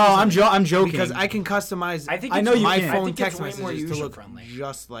 Let me ask No, you I'm something. I'm joking Because I can customize I think I it's know you my can. I phone think text it's way more messages to look user-friendly.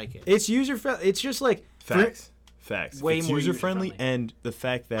 just like it. It's user friendly. It's just like Facts. Way It's more user friendly, user-friendly. and the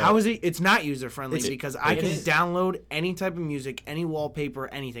fact that How is it? It's not user friendly It's- because I it can is. download any type of music, any wallpaper,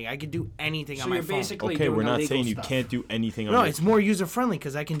 anything. I could do anything So on my you're phone. basically okay, doing we're not illegal saying you stuff. can't do anything on No, your it's more user friendly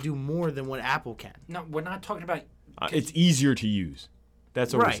because I can do more than what Apple can. No, we're not talking about. it's easier to use.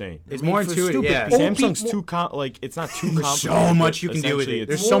 That's what we're Right. saying. it's I mean, more for intuitive. stupid Yeah. people- Samsung's people- it's not too complicated. so much you but can do with essentially it.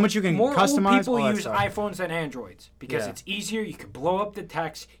 it's- There's so much you can more customize. Old people all that use stuff. iPhones than Androids because Yeah. it's easier. You can blow up the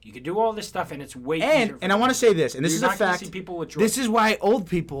text. You can do all this stuff, and it's way easier. And I want to say this, and this You're is a not gonna fact. See people with This is why old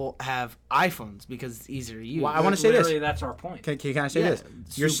people have iPhones because it's easier to use. Well, I wanna say this. Literally, that's our point. Can I say Yeah, this?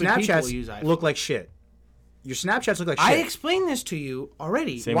 Your stupid people use Snapchats iPhones. look like shit. Your Snapchats look like I shit. explained this to you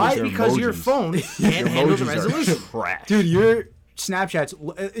already. Same Why? with your Because your emojis. phone can't handle the Emojis are resolution. trash. Dude, your Snapchats.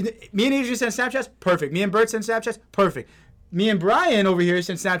 Me and Adrian send Snapchats. Perfect. Me and Bert send Snapchats. Perfect. Me and Brian over here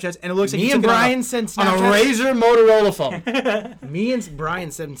send Snapchats, and it looks like Me you and took it on Brian a, send on a Snapchats. Razer Motorola phone. Me and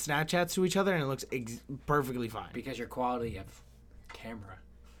Brian send Snapchats to each other, and it looks perfectly fine. Because your quality of camera.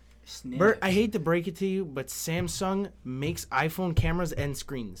 Bert, I hate to break it to you, but Samsung makes iPhone cameras and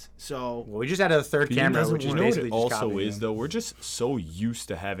screens. So Well, we just added a third But camera, doesn't which is You know what basically it just also copying is them. though? We're just so used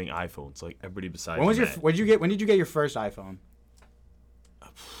to having iPhones, like everybody besides. When was your? Matt. When did you get? When did you get your first iPhone?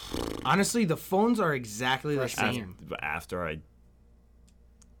 honestly, the phones are exactly the after, same. after I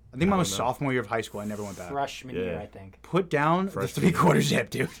I think mine was don't know. sophomore year of high school. I never went back. freshman Yeah. year, I think. Put down the Freshman 3/4 zip,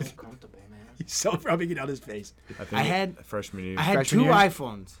 dude. Comfortable, man. He's so rubbing it on his face. think I had- freshman year. I had Freshman two year?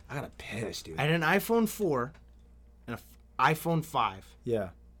 iPhones. I got a piss, dude. I had an iPhone 4 and an iPhone 5. Yeah,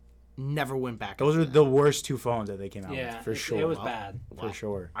 Never went back. those after are that. the worst two phones that they came out Yeah, with, for it, sure. It was bad. for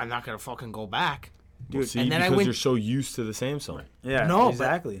sure. I'm not gonna fucking go back. Dude, see, and then I because went- you're so used to the Samsung. Yeah, No, but-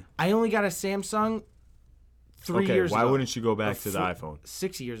 exactly. I only got a Samsung 3 Okay, years why ago. wouldn't you go back Or to the four- iPhone?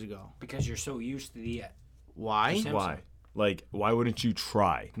 6 years ago. Because you're so used to the. Why? Samsung. Why? Like, why wouldn't you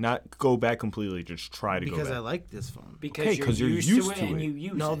try? Not go back completely, just try to Because go I back. like this phone. Because Okay, you're 'cause you're used, used to to it and it. you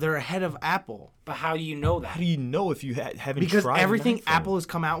use No, it. they're ahead of Apple. But how do you know that? How do you know if you haven't Because tried an everything iPhone? Apple has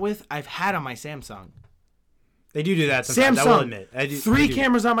come out with, I've had on my Samsung. They do that sometimes. I will Samsung, admit. I do, 3 I do.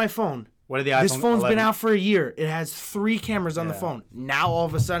 cameras on my phone. What are the iPhone This phone's 11? been out for a year. It has 3 cameras on the Yeah. phone. Now all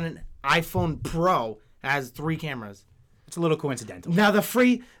of a sudden, iPhone Pro has 3 cameras. It's a little coincidental. Now the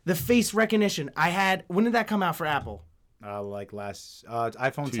face recognition. When did that come out for Apple? Like last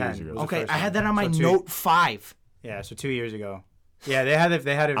iPhone 2 10. years ago. was the Okay, first I had one. that on my So Note 5. Yeah, so 2 years ago. Yeah, they had it.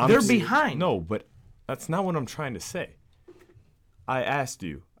 They had it. They're behind. No, but that's not what I'm trying to say. I asked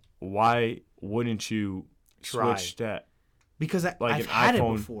you, why wouldn't you Try. switch that? Because Like I've an had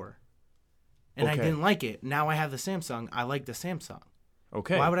iPhone. it before. And I Okay. didn't like it. Now I have the Samsung. I like the Samsung.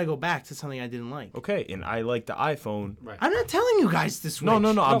 Okay. Why would I go back to something I didn't like? Okay, and I like the iPhone. Right. I'm not telling you guys to switch. No, I'm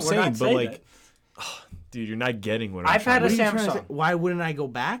we're saying, not but saying like, that. dude, you're not getting what I'm I've trying had to a What are you trying to Samsung. say? Why wouldn't I go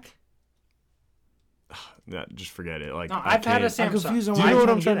back? Yeah, just forget it. Like, No, I I've had a can't- I'm Samsung. confused on Do you why know what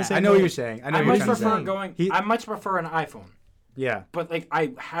you're I'm trying to get say? I know what you're saying. I know I what you're much trying to prefer say. going. He- I much prefer an iPhone. Yeah. But like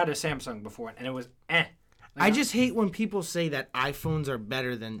I had a Samsung before and it was eh. I just hate when people say that iPhones are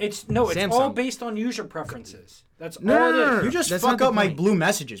better than It's Samsung. all based on user preferences. That's No, all no, it no, is. no. You just That's fuck not the up my point. blue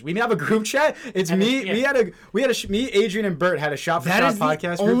messages. We have a group chat. It's And me. it's- Me, Adrian, and Bert had a shot for That shot is the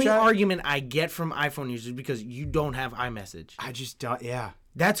podcast group only chat. argument I get from iPhone users because you don't have iMessage. I just don't. Yeah.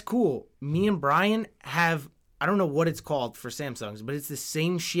 That's cool. Me and Brian have, I don't know what it's called for Samsungs, but it's the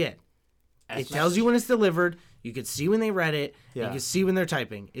same shit. It tells you when it's delivered. You can see when they read it. Yeah. You can see when they're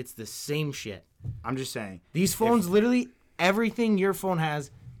typing. It's the same shit. I'm just saying. These phones, literally everything your phone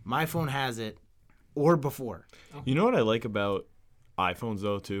has, my phone has it, or before. You know what I like about iPhones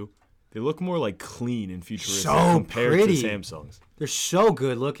though too? They look more like clean and futuristic So compared pretty. to Samsungs. They're so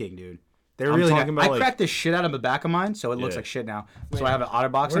good looking, dude. They're I'm really. talking Nice. about, I like- cracked the shit out of the back of mine, so it looks Yeah. like shit now. So I have an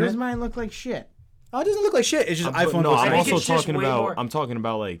OtterBox Where in does it. mine look like shit? Oh, it doesn't look like shit. It's just But iPhone. no, looks I'm I like think also it's just talking way about. more- I'm talking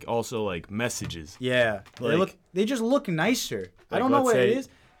about like also like messages. Yeah, Like- they just look nicer. I Like, don't know let's what it say, is.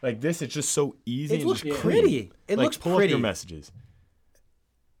 Like this, it's just so easy. It and looks just pretty. clean. It Like, looks pull pretty. up your messages.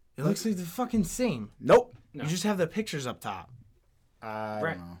 It looks like the fucking same. Nope. No. You just have the pictures up top. I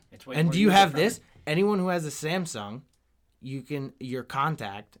Right. don't know. It's way And more do you have user-friendly. this? Anyone who has a Samsung, your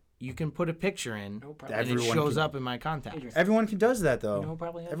contact, you can put a picture in, No problem. and it Everyone shows can- up in my contact. Adrian, Everyone can does that though. you know who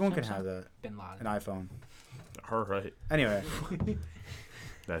probably has Everyone a can Samsung? have that. Bin Laden. An iPhone. All right. Anyway,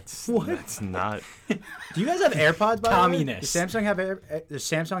 That's not. do you guys have AirPods? By the way? Communist. Does Samsung have Does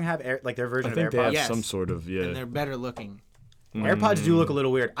Samsung have like their I version of think they AirPods? have Yes. some sort of And they're better looking. AirPods do look a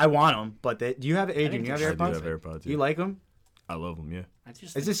little weird. I want them, but do you have Adrian? think You have they're I do AirPods? have AirPods. You Yeah. like them? I love them. Yeah. I just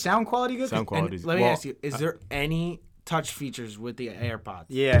Is think- the sound quality good? Sound quality. And let me ask you: is there any touch features with the AirPods?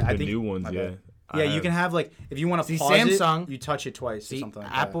 Yeah, I The think new ones, my yeah. bad. I Yeah, you have- can have like if you want to See, pause Samsung- it, you touch it twice or See, something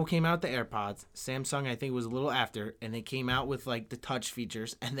like Apple came out with the AirPods. Samsung, I think, was a little after, and they came out with like the touch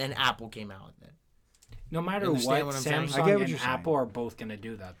features, and then Apple came out with it. no matter Understand what, what I'm saying? Samsung I get what and you're saying. Apple are both gonna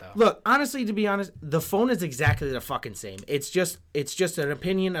do that though. Look, honestly, to be honest, the phone is exactly the fucking same. It's just an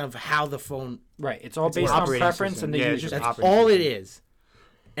opinion of how the phone. Right. It's all an based on operating preference system. and the Yeah, it's user. just That's operating all it system. is.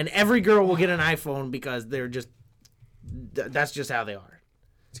 And every girl will get an iPhone because they're just. That's just how they are.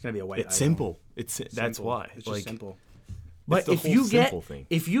 It's gonna be a white. It's iPhone. simple. That's Simple. why. It's like just simple. But the if whole you get simple thing.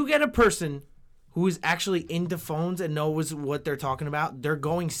 if you get a person who is actually into phones and knows what they're talking about, they're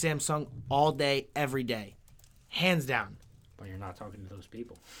going Samsung all day, every day, hands down. But you're not talking to those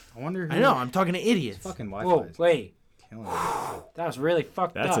people. I wonder. Who I know. I'm talking to idiots. Fucking Wi-Fi. Whoa, is wait. killing me. That was really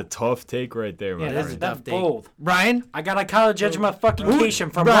fucked that's a up. tough take right there, Yeah, man. that's a that's tough take. bold. Brian, I got a college education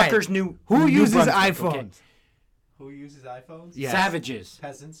from Brian, Rutgers, New. who New uses Brunswick, iPhones? okay? Who uses iPhones? Yes. Savages.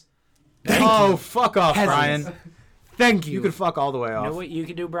 Peasants. Oh, fuck off, Peasants. Brian. Thank you. You could fuck all the way You off. know what you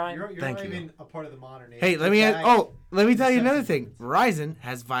can do, Brian? You're Thank not you. even a part of the modern age. Hey, let Get me back. let me tell you another thing. Verizon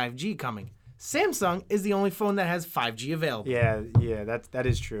has 5G coming. Samsung is the only phone that has 5G available. Yeah, that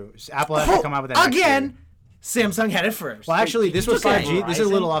is true. Apple has to come out with that next again. year. Samsung had it first. Well, actually, this was Okay. 5G. This is a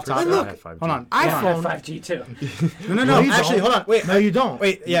little off topic. Look, I had 5G. Hold on. I iPhone. have 5G too. No. No, you Actually, don't. hold on. Wait. No, you don't.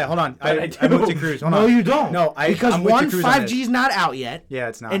 Wait. Yeah. Hold on. I I moved do. to Cruise. Hold No, on. you don't. No, because I'm with one, the Cruise on 5G this. is not out yet. Yeah,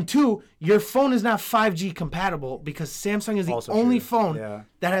 it's not. And two, your phone is not 5G compatible because Samsung is the Also only true. phone Yeah.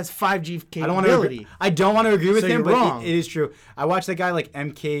 that has 5G I don't want to capability. agree. I don't want to agree with So him, you're but wrong. it is true. I watched that guy like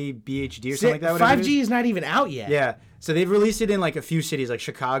MKBHD or something like that. whatever it 5G is. is not even out yet. Yeah. So they've released it in like a few cities, like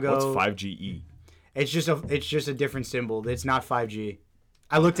Chicago. What's 5GE? It's just a different symbol. It's not 5G.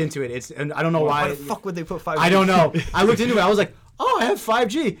 I looked into it. And I don't know Why why. the fuck would they put 5G? I don't know. I looked into it. I was like, oh, I have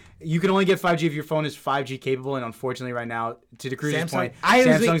 5G. You can only get 5G if your phone is 5G capable, and unfortunately, right now, to the Cruise's point,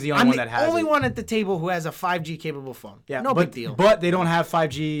 Samsung's the only I'm one that has only it. one at the table who has a 5G capable phone. Yeah, no but, big deal. But they don't have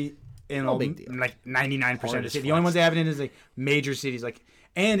 5G in No big deal. like 99% of the Hardest cities. The only flex. ones they have it in is like major cities. Like,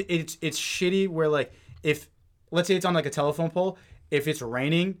 and it's shitty where like if let's say it's on like a telephone pole, if it's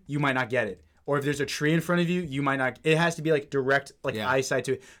raining, you might not get it. or if there's a tree in front of you, you might not. It has to be like direct like Yeah. eyesight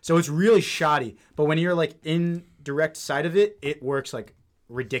to it. So it's really shoddy. But when you're like in direct sight of it, it works like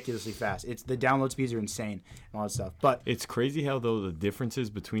ridiculously fast. It's the download speeds are insane and all that stuff. But It's crazy how though the differences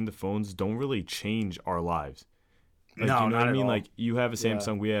between the phones don't really change our lives. Like, No, you know not what I at mean? all. Like you have a Yeah.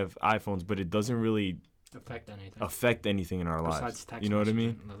 Samsung, we have iPhones, but it doesn't really affect anything. affect anything in our Besides lives. text You know what I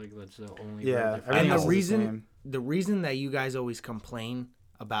mean? messaging. I think that's the only Yeah, real everything difference. And else the is reason same. the reason that you guys always complain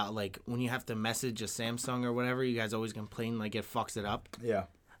about like when you have to message a Samsung or whatever, you guys always complain like it fucks it up. yeah.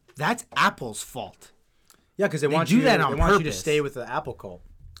 That's Apple's fault. Yeah, because they want do you. that They on want you to purpose. stay with the Apple cult,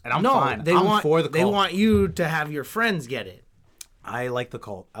 and I'm No, fine. they I'm want for the cult. they want you to have your friends get it. I like the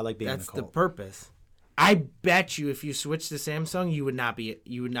cult. I like being That's in the the cult. purpose. I bet you if you switch to Samsung, you would not be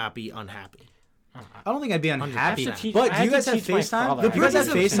unhappy. I don't think I'd be unhappy. 100%. But I do you had guys to have teach my FaceTime? father. Do The you guys have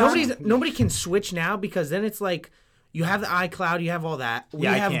Purpose of- FaceTime? nobody can switch now because then it's like you have the iCloud, you have all that. We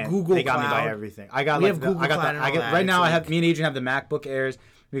Yeah, have I can't. Google They got Cloud. me by everything. I got We like have the, Google I got Cloud the, and I all get, that. right now. It's I have like- me and Adrian have the MacBook Airs.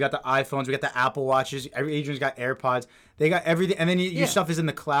 We got the iPhones. We got the Apple Watches. Adrian's got AirPods. They got everything, and then your Yeah. stuff is in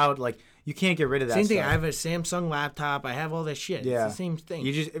the cloud. Like you can't get rid of that. Same thing. stuff. I have a Samsung laptop. I have all that shit. Yeah, It's the same thing.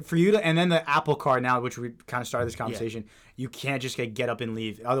 You just for you to, and then the Apple Card now, which we kind of started this conversation. You can't just get up and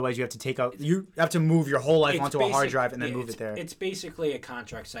leave. Otherwise, you have to take out. You have to move your whole life It's onto a hard basic- drive and then yeah, move it there. It's basically a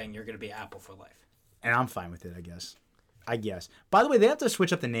contract saying you're going to be Apple for life. And I'm fine with it. I guess. By the way, they have to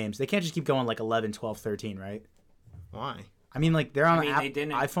switch up the names. They can't just keep going like 11, 12, 13, right? Why? I mean, like they're on I mean, they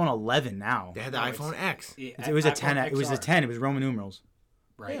didn't- iPhone 11 now. They had the No, iPhone X, It was a 10. It was a 10. It was Roman numerals.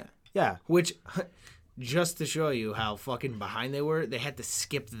 Right. Yeah. Yeah. which just to show you how fucking behind they were, they had to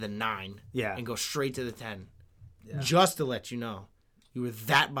skip the 9 Yeah. and go straight to the 10. Just to let you know, you were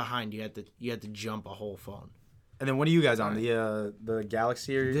that behind. You had to jump a whole phone. And then what are you guys on? The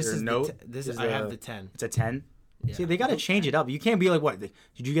Galaxy or This or is Note? this is is I have the 10. It's a 10. Yeah. See, they got to change it up. You can't be like, what? Did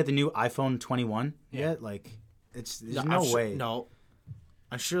you get the new iPhone 21 Yeah. yet? Like, there's I'm no sure- way. No,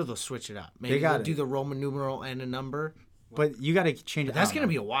 I'm sure they'll switch it up. Maybe gotta. they'll do the Roman numeral and a number. But you got to change it. But that's I gonna don't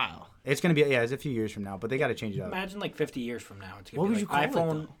be know. a while. It's gonna be it's a few years from now, but they got to change it up. Imagine like 50 years from now. It's What going would to you be call like it,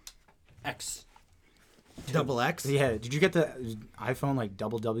 iPhone though? X. Double X. Yeah. Did you get the iPhone like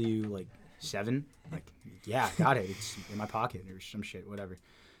double W like 7? Like, yeah, I got it. It's in my pocket or some shit, whatever.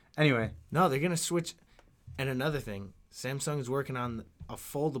 Anyway, No, they're gonna switch. And another thing, Samsung's working on a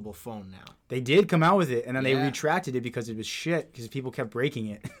foldable phone now. they did come out with it, and then they Yeah. retracted it because it was shit because people kept breaking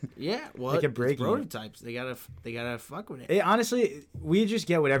it. Yeah, well, kept it's breaking it. prototypes. They gotta fuck with it. It, honestly, we just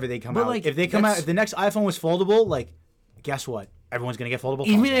get whatever they come But, out. like, If they come out, that's- if the next iPhone was foldable, like, guess what? Everyone's gonna get foldable. phones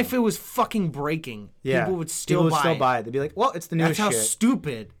Even now. if it was fucking breaking, yeah, people would still buy it. They'd be like, well, it's the That's newest how shit.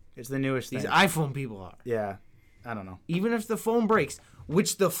 stupid It's the newest these thing. iPhone people are. Yeah, I don't know. Even if the phone breaks,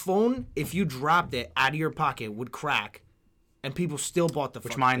 which the phone, if you dropped it out of your pocket, would crack, and people still bought the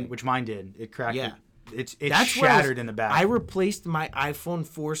Which fucking thing. mine did. It cracked. Yeah. It's That's where I was- shattered in the back. I replaced my iPhone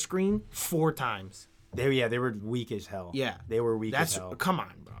 4 screen 4 times. They were weak as hell. Yeah, they were weak That's as hell. come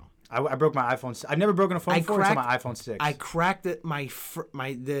on, bro. I broke my iPhone. I've never broken a phone before until my iPhone 6. I cracked it. My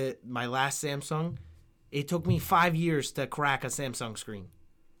last Samsung. It took me 5 years to crack a Samsung screen,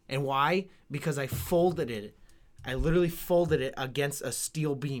 and why? Because I folded it. I literally folded it against a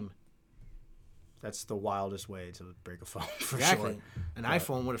steel beam. That's the wildest way to break a phone for Exactly. sure. An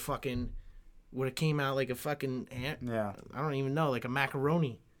iPhone would have came out like a fucking Yeah. I don't even know, like a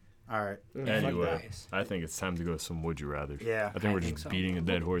macaroni. All right. Anyway, nice. I think it's time to go to some would you rather. Yeah. I think we're think just so. beating a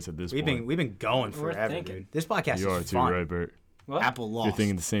dead horse at this We've point. been going We're forever, thinking. dude. This podcast You are is too, fun. right, Bert? What? Apple lost. You're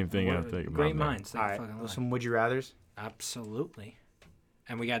thinking the same thing We're I'm thinking. great about, man. minds. All right. Some would you rather's. Absolutely.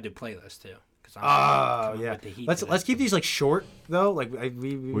 And we got to do playlists too. 'Cause I'm Oh coming yeah. with the heat Let's today. let's keep these like short though. Like we Would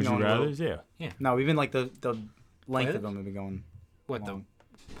you going a rather? little- Yeah. No, we've been like the length Playlist? of them have been going What the long.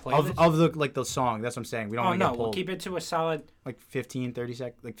 playlist? of the like the song. That's what I'm saying. We don't Oh want to no, get we'll pulled. keep it to a solid Like 15, 30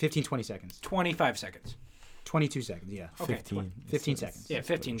 seconds. Like 15, 20 seconds. 25 seconds. 22 seconds. Yeah. Okay, 15. 15 seconds. Yeah,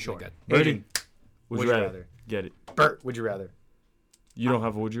 15 is Short. good. Birdie. Adrian, Would you rather? Get it. Bert, would you rather? You don't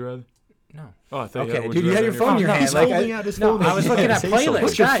have a would you rather? No. Oh, I thought Okay, would dude, you had rather your on phone in your no, hand. he's Like, holding out his No, phone. I was looking at say something. playlists.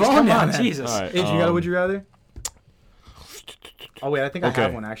 Put your Guys, phone come down, on, man. Jesus. All right. Adrian, you got a would you rather? Oh wait, I think I Okay.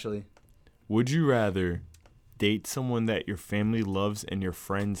 have one actually. Would you rather date someone that your family loves and your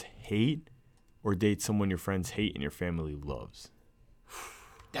friends hate, or date someone your friends hate and your family loves?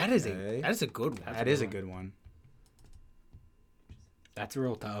 That is Okay. a good one. That is a good one. That's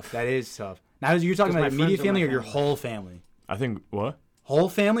real tough. That is tough. Now you're talking 'Cause my about immediate friends are my family or your family. whole family? I think what? Whole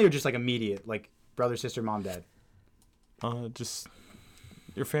family or just like immediate, like brother, sister, mom, dad? Just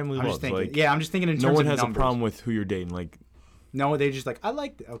your family I'm loves. just thinking. Like, Yeah, I'm just thinking in terms no one of has numbers. a problem with who you're dating. Like, No, they just like I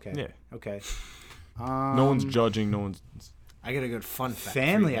like. Okay. yeah. Okay. No one's judging. No one's. I got a good fun fact. for you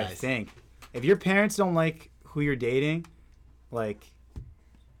family. I guys. think. if your parents don't like who you're dating, like,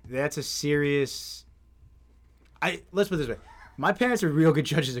 that's a serious. Let's put it this way. My parents are real good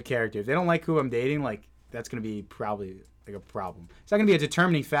judges of character. If they don't like who I'm dating, like, that's gonna be probably like a problem. It's not gonna be a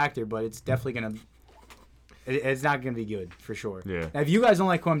determining factor, but it's definitely gonna. It's not gonna be good for sure. Yeah. Now, if you guys don't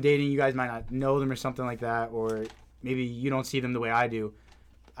like who I'm dating, you guys might not know them or something like that, or maybe you don't see them the way I do.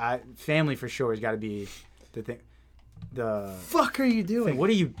 Family for sure has got to be the thing. The Fuck are you doing? What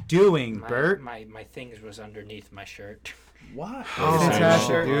are you doing, Bert? My things was underneath my shirt. What? Oh,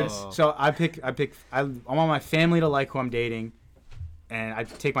 Fantastic, shit. dude. So I want my family to like who I'm dating, and I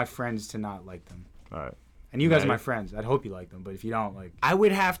take my friends to not like them. All right. And you guys are Right. my friends. I'd hope you like them, but if you don't, like, I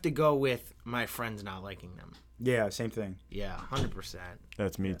would have to go with my friends not liking them. yeah, same thing. Yeah, 100%.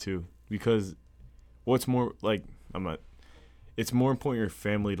 That's me too. Because what's more like it's more important your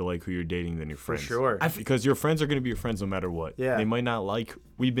family to like who you're dating than your For friends. sure. Because your friends are going to be your friends no matter what. Yeah. They might not like.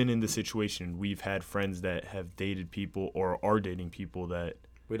 We've been in the situation. We've had friends that have dated people or are dating people that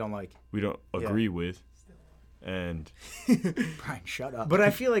We don't like. we don't Yeah. agree with. And Brian, shut up. But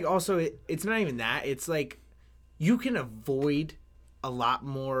I feel like also it's not even that. It's like you can avoid a lot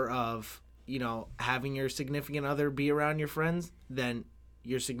more of, having your significant other be around your friends than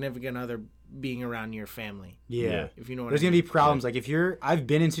your significant other being around your family. yeah. If you know what There's I gonna mean. be problems. Like I've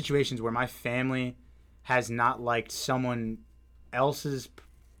been in situations where my family has not liked someone else's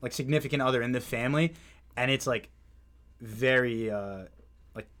like significant other in the family, and it's like very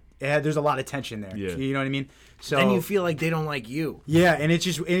there's a lot of tension there. Yeah. You know what I mean? So Then you feel like they don't like you. yeah, and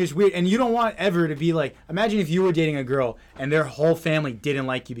it's weird, and you don't want ever to be like. Imagine if you were dating a girl and their whole family didn't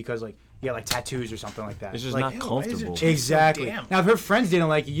like you because like you got like tattoos or something like that. it's just like, not comfortable. exactly. damn. Now if her friends didn't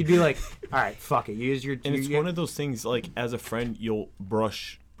like you, you'd be like, all right, fuck it. Use your. And it's one of those things like as a friend you'll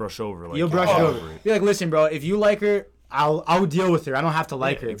brush over. Like You'll brush get it over. Be like, listen, bro. If you like her, I'll deal with her. I don't have to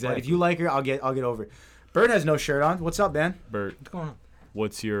like Yeah, her. But exactly. if you like her, I'll get over it. Bird has no shirt on. What's up, Ben? Bert, What's going on?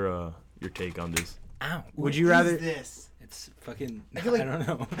 what's your take on this? Ow. Would you rather? this? It's fucking. I, feel like- don't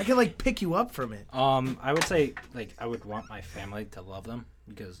know. I can like pick you up from it. I would say like I would want my family to love them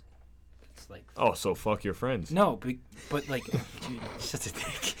because it's like Oh, so fuck your friends. no, but like dude, such a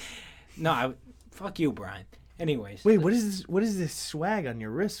dick. No, fuck you, Brian. Anyways, Wait, what is this? What is this swag on your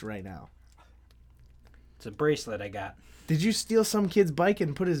wrist right now? it's a bracelet I got. Did you steal some kid's bike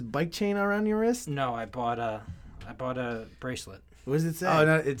and put his bike chain around your wrist? No, I bought a bracelet. What does it say? Oh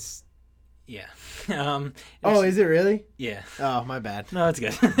no, it's Yeah. Oh, is it really? yeah. Oh, my bad. No, it's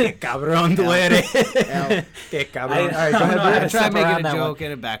good. cabrón, tú eres. L. Cabrón. I- All right, go I don't ahead, know how Bird. to step around that one.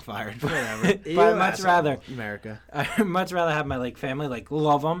 and it backfired. Whatever. But much rather, America. I'd much rather have my like family like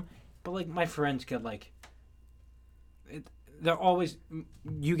love them, but like my friends could like. They're always.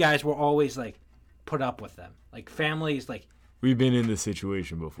 You guys will always like put up with them. Like families, like We've been in this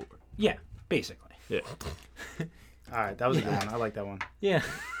situation before. yeah, basically. Yeah. All right, that was a good one. I like that one. Yeah.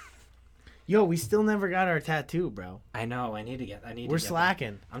 Yo, we still never got our tattoo, bro. I know. I need to get. We're to get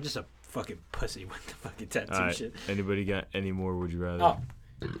slacking. that. I'm just a fucking pussy with the fucking tattoo All right. shit. Anybody got any more? Would you rather?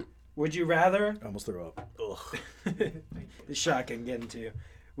 Oh. Would you rather? I almost threw up. The shotgun getting to you.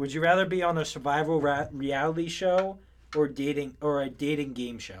 Would you rather be on a survival reality show or a dating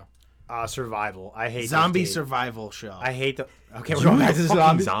game show? Survival. I hate Zombie those dating- survival show. I hate the. Okay, we're going back to the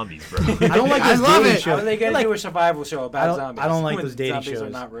Fucking zombies. zombies, bro. I don't like I those love dating it. How are shows. they gonna Like, do a survival show about I don't zombies? like when those dating zombies are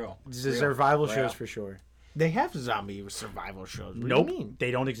shows. not real. the Real. survival Real. shows for sure. They have zombie survival shows. What Nope, do you mean?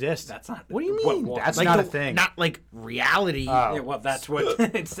 they don't exist. That's not. What do you mean? That's Like not the- a thing. Not like reality. Oh. Yeah, well, that's what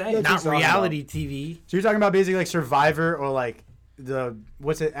it's saying. That's not what I'm talking reality TV. So you're talking about basically like Survivor or like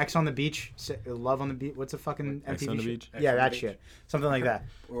what's it? X on the Beach, Love on the Beach. What's a fucking X MTV on the show? Beach? Yeah, X on that the shit. Something like that.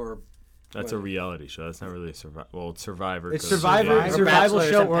 Or That's a reality show. That's not really a survival. Well, it's Survivor. It's 'cause- Survivor, Survivor. survival Bachelors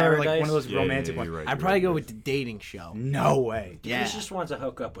show, in or like Paradise. one of those Yeah, romantic you're ones. right, I'd you're probably right. go with the dating show. No way. Yeah. he just wants to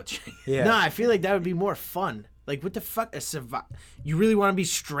hook up with you. Yeah. No, I feel like that would be more fun. Like, what the fuck? You really want to be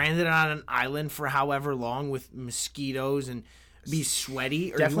stranded on an island for however long with mosquitoes and be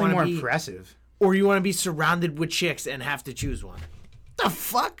sweaty? Or Definitely you more wanna be, impressive. Or you want to be surrounded with chicks and have to choose one? The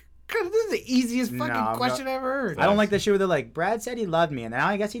fuck? This is the easiest fucking No, question I ever heard. I don't like that shit where they're like, Brad said he loved me, and now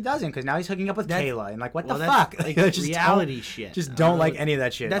I guess he doesn't because now he's hooking up with That- Kayla. And like, what Well, the that's fuck? like Just reality don't- shit. Just I don't know like what- any of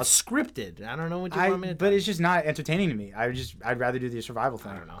that shit. That's scripted. I don't know what you want me to but tell it's just not entertaining to me. I'd rather do the survival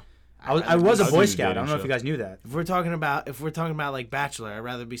thing. I don't know. I was I'd a rather Boy do Scout. I dating don't know if show. you guys knew that. If we're talking about like Bachelor, I'd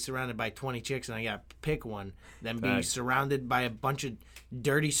rather be surrounded by 20 chicks and I got to pick one than be Facts. surrounded by a bunch of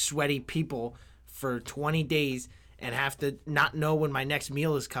dirty, sweaty people for 20 days and have to not know when my next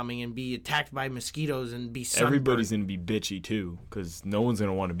meal is coming and be attacked by mosquitoes and be sunburned. Everybody's gonna be bitchy too, because no one's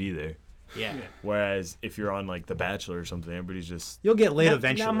gonna want to be there. Yeah. Whereas if you're on like The Bachelor or something, everybody's just You'll get laid Now-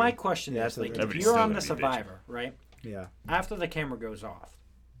 eventually. Now my question Yeah, is, so like, if everybody's you're still on gonna the be bitching. Survivor, right? Yeah. After the camera goes off,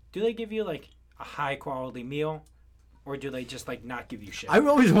 do they give you like a high quality meal, or do they just like not give you shit? I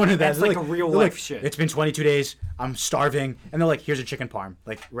always wondered that. That's They're like a real they're life like, shit. It's been 22 days. I'm starving, and they're like, "Here's a chicken parm."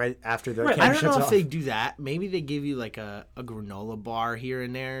 Like right after the Right, camera I don't shuts know if off. they do that. Maybe they give you like a granola bar here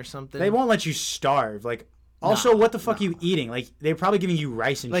and there or something. They won't let you starve. Like, also, what the fuck are you eating? Like, they're probably giving you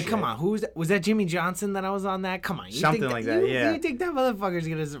rice and Like, shit. come on, who's that? Was that Jimmy Johnson that I was on that? Come on, you Something think like that, yeah. You think that motherfucker's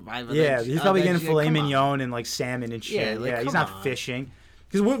gonna survive? on Yeah, that he's on probably that getting shit? filet Come on. mignon and like salmon and shit. Yeah, Yeah, like, he's come not on. fishing.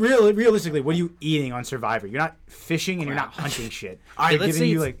 Because realistically, what are you eating on Survivor? You're not fishing and you're not hunting shit. All right, They're let's giving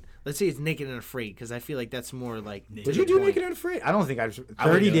say you it's, like. let's say it's Naked and Afraid because I feel like that's more like. Did you do Naked and Afraid? I don't think I've. would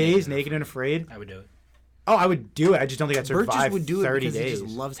 30 do days Naked Naked and Afraid. I would do it. Oh, I would do it. I just don't think I'd Bert just survive would do it 30 because days. he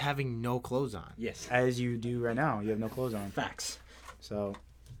just loves having no clothes on. Yes. As you do right now. You have no clothes on. Facts. So,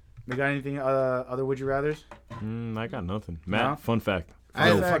 we got anything other would you rather's? I got nothing. Matt, No? fun fact. I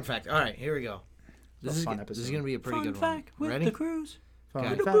have a Fun fun fact. fact. All right, here we go. This is fun this is episode. gonna be a pretty Fun good fact one. with Ready? the cruise. Fun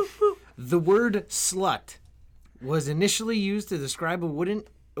Okay. fact. The word slut was initially used to describe a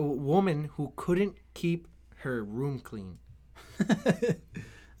woman who couldn't keep her room clean.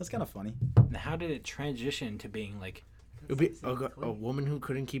 That's kind of funny. Now, how did it transition to being like? It would be a woman who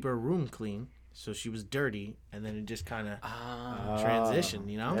couldn't keep her room clean, so she was dirty, and then it just kind of transitioned.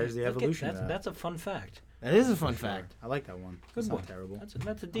 You know, There's the Look at- evolution. that's of that. that's a fun fact. that is a fun fact. I like that one. Good That's one. not terrible. That's a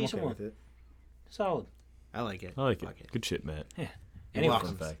I'm decent okay one. with it. Solid. I like it. I like it. Fuck Good shit, Matt. Anyway,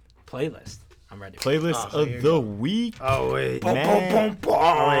 welcome. Fun fact. playlist. I'm ready. Playlist Oh, here of you the week. Oh wait. Matt,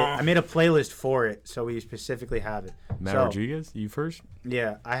 Oh wait. I made a playlist for it, so we specifically have it. Matt So, Rodriguez, you first?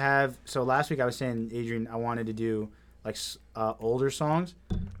 yeah, I have. So last week I was saying, Adrian, I wanted to do like older songs,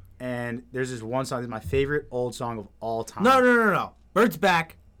 and there's this one song. This is my favorite old song of all time. No. Bert's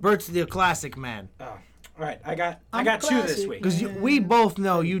back. Bert's the classic man. All right, I got two this week. Because we both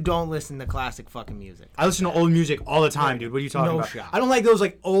know you don't listen to classic fucking music. I listen to old music all the time, dude. What are you talking No about? shot. I don't like those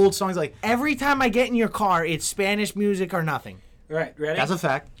like old songs. Like Every time I get in your car, it's Spanish music or nothing. All right, ready? that's a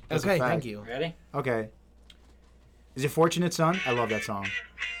fact. That's a Okay, fact. thank you. Ready? Okay. Is it Fortunate Son? I love that song.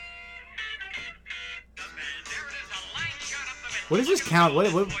 What does this count? What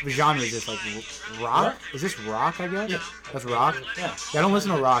genre is this? Like rock? Rock? Is this rock? I guess. Yeah. That's rock. Yeah. I don't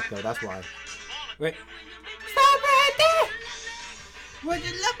listen to rock though. That's why. Wait.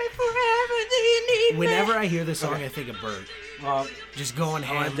 Whenever I hear this song, I think of Bert. Well, Just going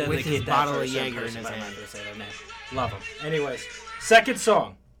I wanna ham with dedicate his that bottle for of a certain Jaeger in person, his but I'm not hand. gonna say their name. Love them. Anyways, second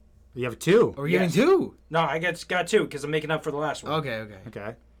song. You have two. Are we getting Yes. two? No, I got two because I'm making up for the last one. Okay.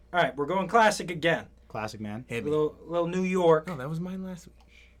 Okay. All right, we're going classic again. Classic man. Hit A me. little New York. No, that was mine last week.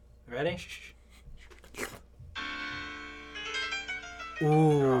 Ready?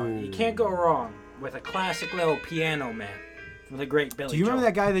 Ooh. You can't go wrong with a classic little piano man from the great Billy Do you remember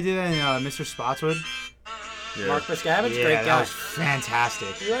Joel. that guy that did that in Mr. Spotswood? Yeah. Mark Piscavage? Yeah, Great that guy. was fantastic.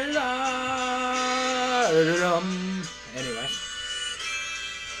 Anyway.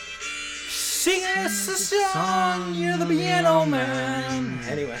 Sing us a song, you're the piano man.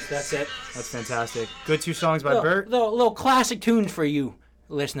 Anyways, that's it. That's fantastic. Good two songs by Bert. Little classic tunes for you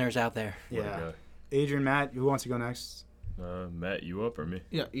listeners out there. Yeah. Adrian, Matt, who wants to go next? Matt, you up or me?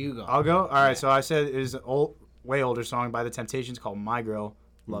 Yeah, you go. I'll go. All right. So I said it was an old, way older song by the Temptations called "My Girl."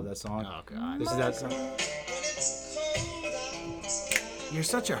 Love that song. Oh God, This is that song. you're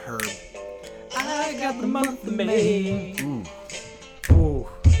such a herb. I got the month of May. Ooh.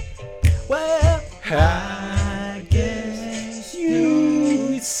 Well, I guess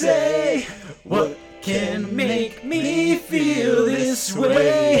you'd say, what can make me feel this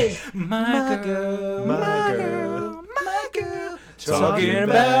way? My girl, my girl, my girl. Talking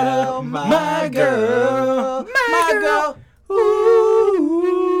about my girl, my girl.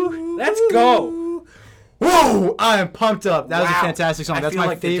 Ooh. Let's go. Whoa! I am pumped up. That was a Wow. fantastic song. I That's feel my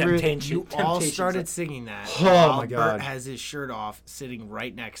like the favorite. You all Temptations. started singing that. Oh, while my God. Bert has his shirt off, sitting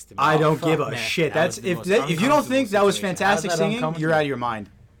right next to me. I don't fuck, give a man. shit. That That's was the most if you don't uncomfortable think that was situation. fantastic How's that singing, uncomfortable? you're out of your mind.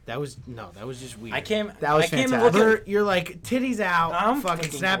 That was just weird. I came. That was I came and fantastic. looked Bert, you're like titties out, I'm fucking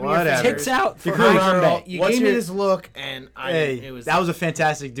fucking snapping whatever. your fingers. tits out for Your my girl- girl. Girl, you What's gave me your- this look, and Hey, it was. that was a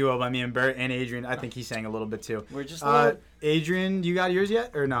fantastic duo by me and Bert and Adrian. I think he sang a little bit too. We're just Adrian, you got yours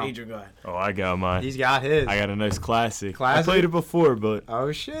yet or no? Adrian, go ahead. Oh, I got mine. He's got his. I got a nice classic. Classic? I played it before, but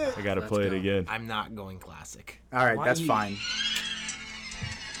Oh shit! I gotta Let's play go. it again. I'm not going classic. All right, Why that's you- fine.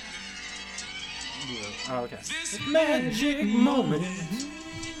 Oh, okay. Magic moment.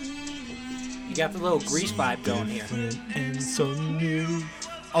 You got the little Grease vibe going here.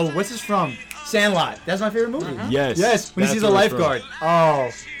 Oh, what's this from? Sandlot. That's my favorite movie. Yes. Yes, when he that's sees a where it's from. lifeguard. Oh,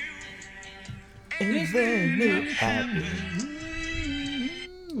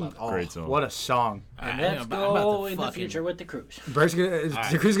 Oh, Great song. What a song. And I'm let's about go to in the fucking- future with the cruise.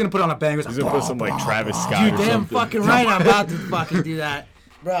 The crew's gonna put on a banger. He's gonna put some like Travis Scott You or damn something. fucking right. I'm about to fucking do that,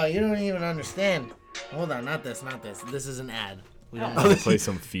 bro. You don't even understand. Hold on, not this. This is an ad. We don't I'll play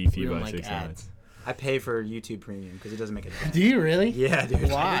some Fifi We don't by like 6 ads. I pay for YouTube Premium because it doesn't make it. Do you really? Yeah, dude.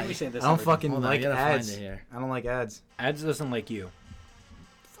 Why? We say this I don't every- fucking Hold on, I like gotta find ads. it here. I don't like ads. Ads doesn't like you.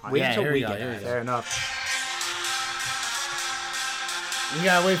 Fine. Wait Yeah, until here we we go, get here we ads. go. Fair enough. You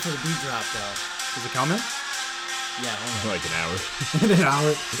gotta wait for the beat drop though. Is it coming? Yeah, hold Like an hour. In an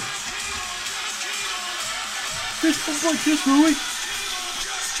hour.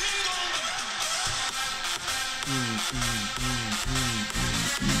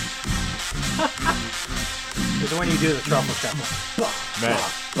 This is when you do the truffle shuffle. Matt,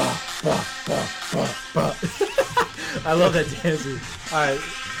 I love that dancing. All right.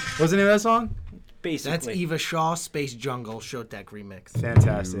 What's the name of that song? Basically. That's Eva Shaw, Space Jungle, Showtek remix.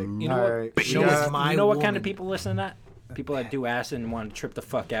 Fantastic. You know All what? right. She we is got- my you know what kind woman. of people listen to that? People that do acid and want to trip the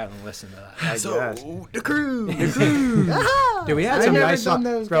fuck out and listen to that. I guess. the crew. Dude, we had I some never nice done songs.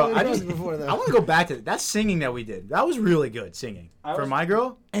 those Bro, kind of I songs just before, though. I want to go back to that singing that we did. That was really good singing. For my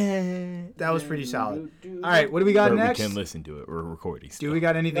girl, that was pretty solid. All right, what do we got Or next? we can listen to it. We're recording. Do Still. we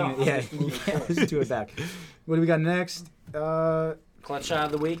got anything? No, yeah, listen to it first. listen to it back. What do we got next? Clutch shot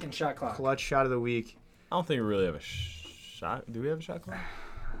of the week and shot clock. Clutch shot of the week. I don't think we really have a shot. Do we have a shot clock?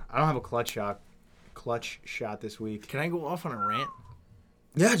 I don't have a clutch shot this week. Can I go off on a rant?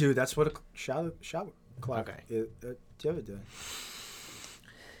 Yeah, dude, that's what a shot clock. Okay. Do you have it?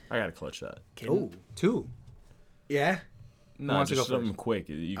 I got a clutch shot. Oh, two. Yeah. No, wants to just go something first? quick.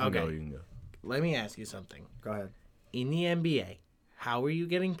 You can Okay. go. You can go. Let me ask you something. Go ahead. In the NBA, how are you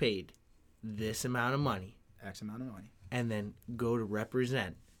getting paid this amount of money X amount of money. and then go to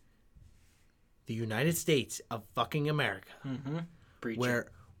represent the United States of fucking America, Preach where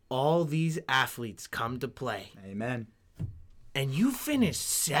all these athletes come to play, Amen. and you finish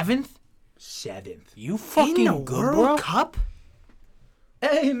seventh Seventh. You in fucking the good, World bro? Cup?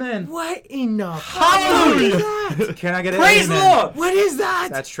 Amen. What in the Hallelujah. fuck is that? Can I get an Praise the amen? Lord! What is that?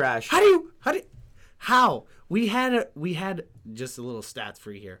 That's trash. How we had just a little stats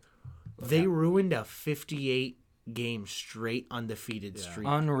for you here. They ruined a 58 game straight undefeated streak.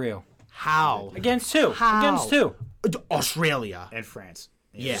 Unreal. How? Against two. How? Against two. Australia. And France.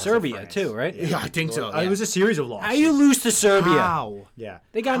 Yeah. Serbia, France. too, right? Yeah, I think so. It was a series of losses. How you lose to Serbia? How? Yeah.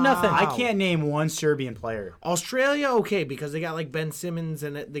 They got nothing. I How? can't name one Serbian player. Australia, okay, because they got like Ben Simmons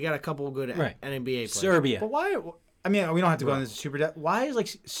and they got a couple of good Right. NBA players. Serbia. But why? I mean, we don't have to go into super depth. Why is like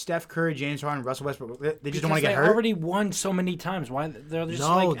Steph Curry, James Harden, Russell Westbrook? They just don't want to get they hurt. already won so many times. Why they're just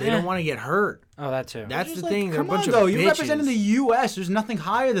No, like they don't want to get hurt. Oh, that too. That's Just the like, thing. They're a come bunch on, of though. bitches. You're representing the U.S. There's nothing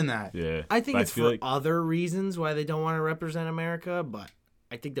higher than that. Yeah. I think But it's feel for like other reasons why they don't want to represent America, but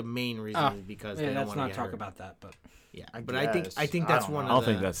I think the main reason is because they yeah, don't let's want to not get talk hurt. about that. But Yeah, I but I think guess. that's I don't one know. I of don't the.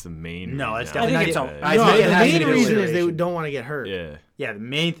 think that's the main. No, reason. it's definitely I not. think it's all- I No, think it the has to main do with reason is they motivation. don't want to get hurt. Yeah. Yeah, the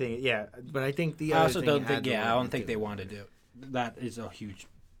main thing. Yeah, But I think the I other also thing don't had think. to Yeah, I work don't with think it. they want to do. That is a huge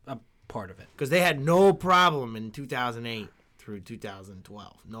part of it. Because they had no problem in 2008 through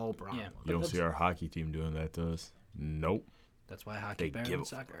 2012. No problem. Yeah. You don't see our hockey team doing that to us. Nope. That's why hockey They better give than a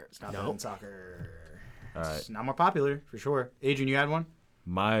soccer. stop Nope. playing soccer. All right. It's not more popular for sure. Adrian, you had one.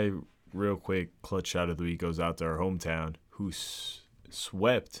 My real quick clutch shot of the week goes out to our hometown, who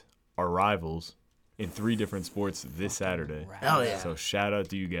swept our rivals in 3 different sports this Saturday. Hell yeah. So shout out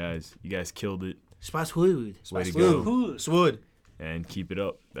to you guys. You guys killed it. Spasswood. Way to go. Swood. And keep it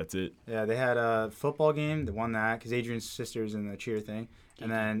up. That's it. Yeah, they had a football game. They won that because Adrian's sister's in the cheer thing,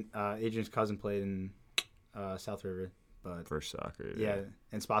 and then Adrian's cousin played in South River. But For soccer. yeah,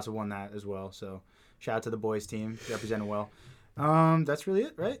 and Spotswood won that as well. So shout out to the boys team, represented well. That's really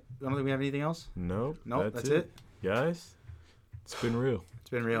it, right? I don't think we have anything else. Nope. Nope, that's it. Guys, it's been real.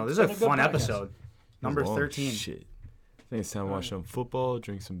 It's been real. This is a been a good fun podcast. episode. Number Long 13. Shit. I think it's time to watch some football,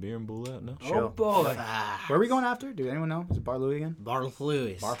 drink some beer, and bull out. No? Oh Chill. boy. Where are we going after? Do anyone know? Is it Bar Louie again? Bartle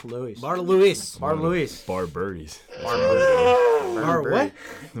Lewis. Bar Louie. Bar Lewis. Bar Louie. Bar birdies. Bar what?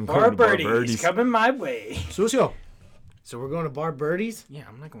 I'm Bar going to Bar birdies coming my way. Sucio. So we're going to Bar Birdies? Yeah,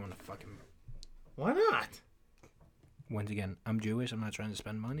 I'm not going to fucking. Why not? Once again, I'm Jewish. I'm not trying to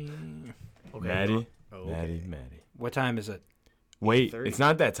spend money. Okay. Maddie. Okay. Maddie. What time is it? Wait, 8:30. it's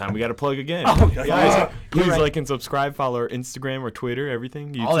not that time. We got to plug again. Oh, Guys, please right. like and subscribe. Follow our Instagram or Twitter,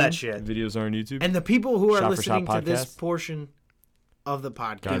 everything. YouTube. All that shit. Videos are on YouTube. And the people who are Shot for Shot listening to this podcast. portion of the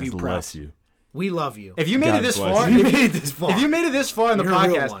podcast, God you bless props. you. We love you. If you made it God this bless far, you. if You made it this far. If you made it this far in the You're a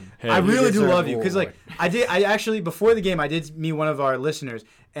real podcast, one. Hey, I you really do deserve love a you because like reward. I actually before the game I did meet one of our listeners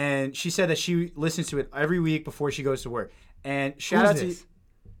and she said that she listens to it every week before she goes to work. And shout out this? to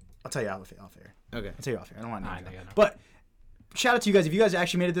I'll tell you off air. Okay. I'll tell you off air. I don't want to I know. think I know. But shout out to you guys if you guys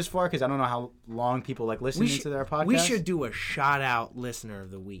actually made it this far because I don't know how long people like listening to their podcast. We should do a shout out listener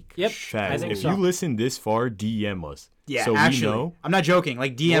of the week. Yep. I Facts. think If so. you listen this far, DM us. Yeah, so actually, we know. I'm not joking.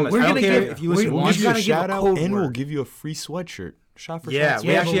 Like DM us. we're I don't gonna care give- if you listen we'll once. give you a gotta give a shout out code and we'll word. give you a free sweatshirt. Shot for Yeah, shots.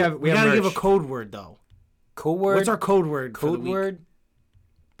 we actually have we have gotta give a merch. code word though. Code word. What's our code word? for the code week? word?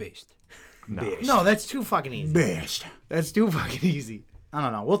 Beast. Nah. No, that's too fucking easy. Beast. That's too fucking easy. I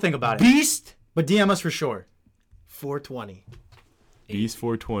don't know. We'll think about it. Beast But DM us for sure. 420. Beast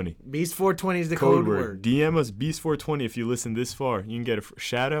 420. Beast 420 is the Code code word. word. DM us Beast 420 if you listen this far. You can get a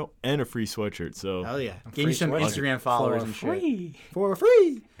shout out and a free sweatshirt. So Hell yeah. Get you some sweatshirt. Instagram followers For and shit. free. For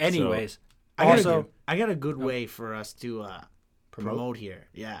free. Anyways, Also, also, I got a good way for us to promote here.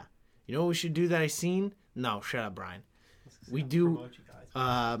 Yeah. You know what we should do that I seen? No, shut up, Brian. We do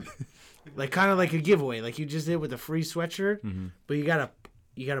like kind of like a giveaway, like you just did with the free sweatshirt. But you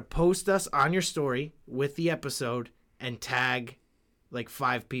gotta post us on your story with the episode and tag like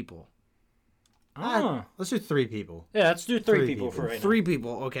 5 people. Let's do 3 people. yeah, let's do three Three people people. for right 3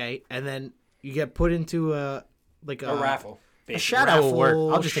 people, okay, and then you get put into a now. A raffle. A basically. shout out will work.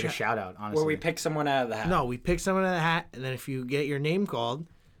 Raffle I'll just take a shout- shout out, honestly. Where we pick someone out of the hat. No, we pick someone in a hat, and then if you get your name called,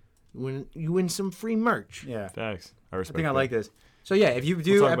 you win some free merch. Yeah. facts. I I respect think I that. like this. So yeah, if you We'll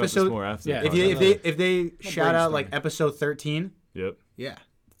do talk about this episode more after Yeah. the if podcast. they shout out like brainstorming. episode 13, Yep. Yeah.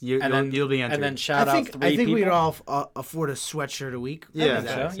 you'll be entered. And then shout I out think 3 I think people. we'd all afford a sweatshirt a week. Yeah, Maybe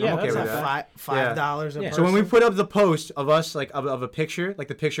that. so. Yeah, I'm okay that's with not that. $5 a Yeah. person. so when we put up the post of us like of a picture, like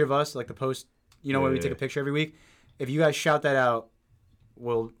the picture of us, like the post, you know, when we Yeah. take a picture every week, if you guys shout that out,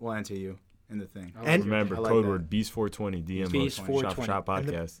 we'll enter you in the thing. And- Remember, I like code that. word Beast 420. DM Beast us. 420. Shop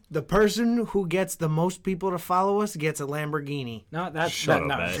podcast. the person who gets the most people to follow us gets a Lamborghini. No, that's Shut that, up,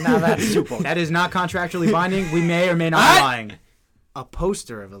 no, man. now that's too bold. That is not contractually binding. We may or may not be lying. A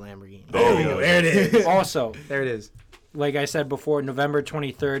poster of a Lamborghini. There we go. There it is. Also, There it is. like I said before, November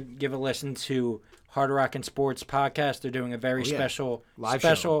 23rd, give a listen to Hard Rock and Sports podcast. They're doing a very yeah. special Live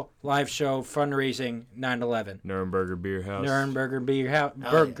live show fundraising 9/11. Nuremberger Beer House. Nuremberger Beer House.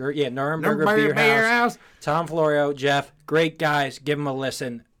 yeah. Nuremberger Beer House. Tom Florio, Jeff, great guys. Give them a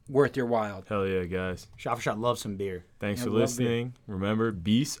listen. Worth your while. Hell yeah, guys. Shot for shot, love some beer. Thanks I for love listening. Remember,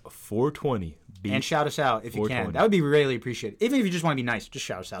 Beast 420. Beast. And shout us out if you can. 420. That would be really appreciated. Even if you just want to be nice, just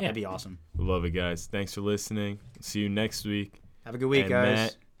shout us out. Yeah. That'd be awesome. Love it, guys. Thanks for listening. See you next week. Have a good week, and guys.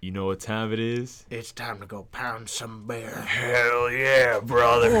 Matt, you know what time it is? It's time to go pound some bear. Hell yeah,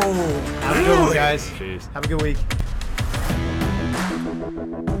 brother. Have a good one, guys. Peace. Have a good week.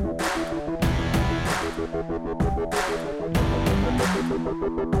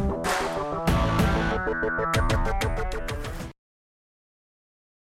 Thank you.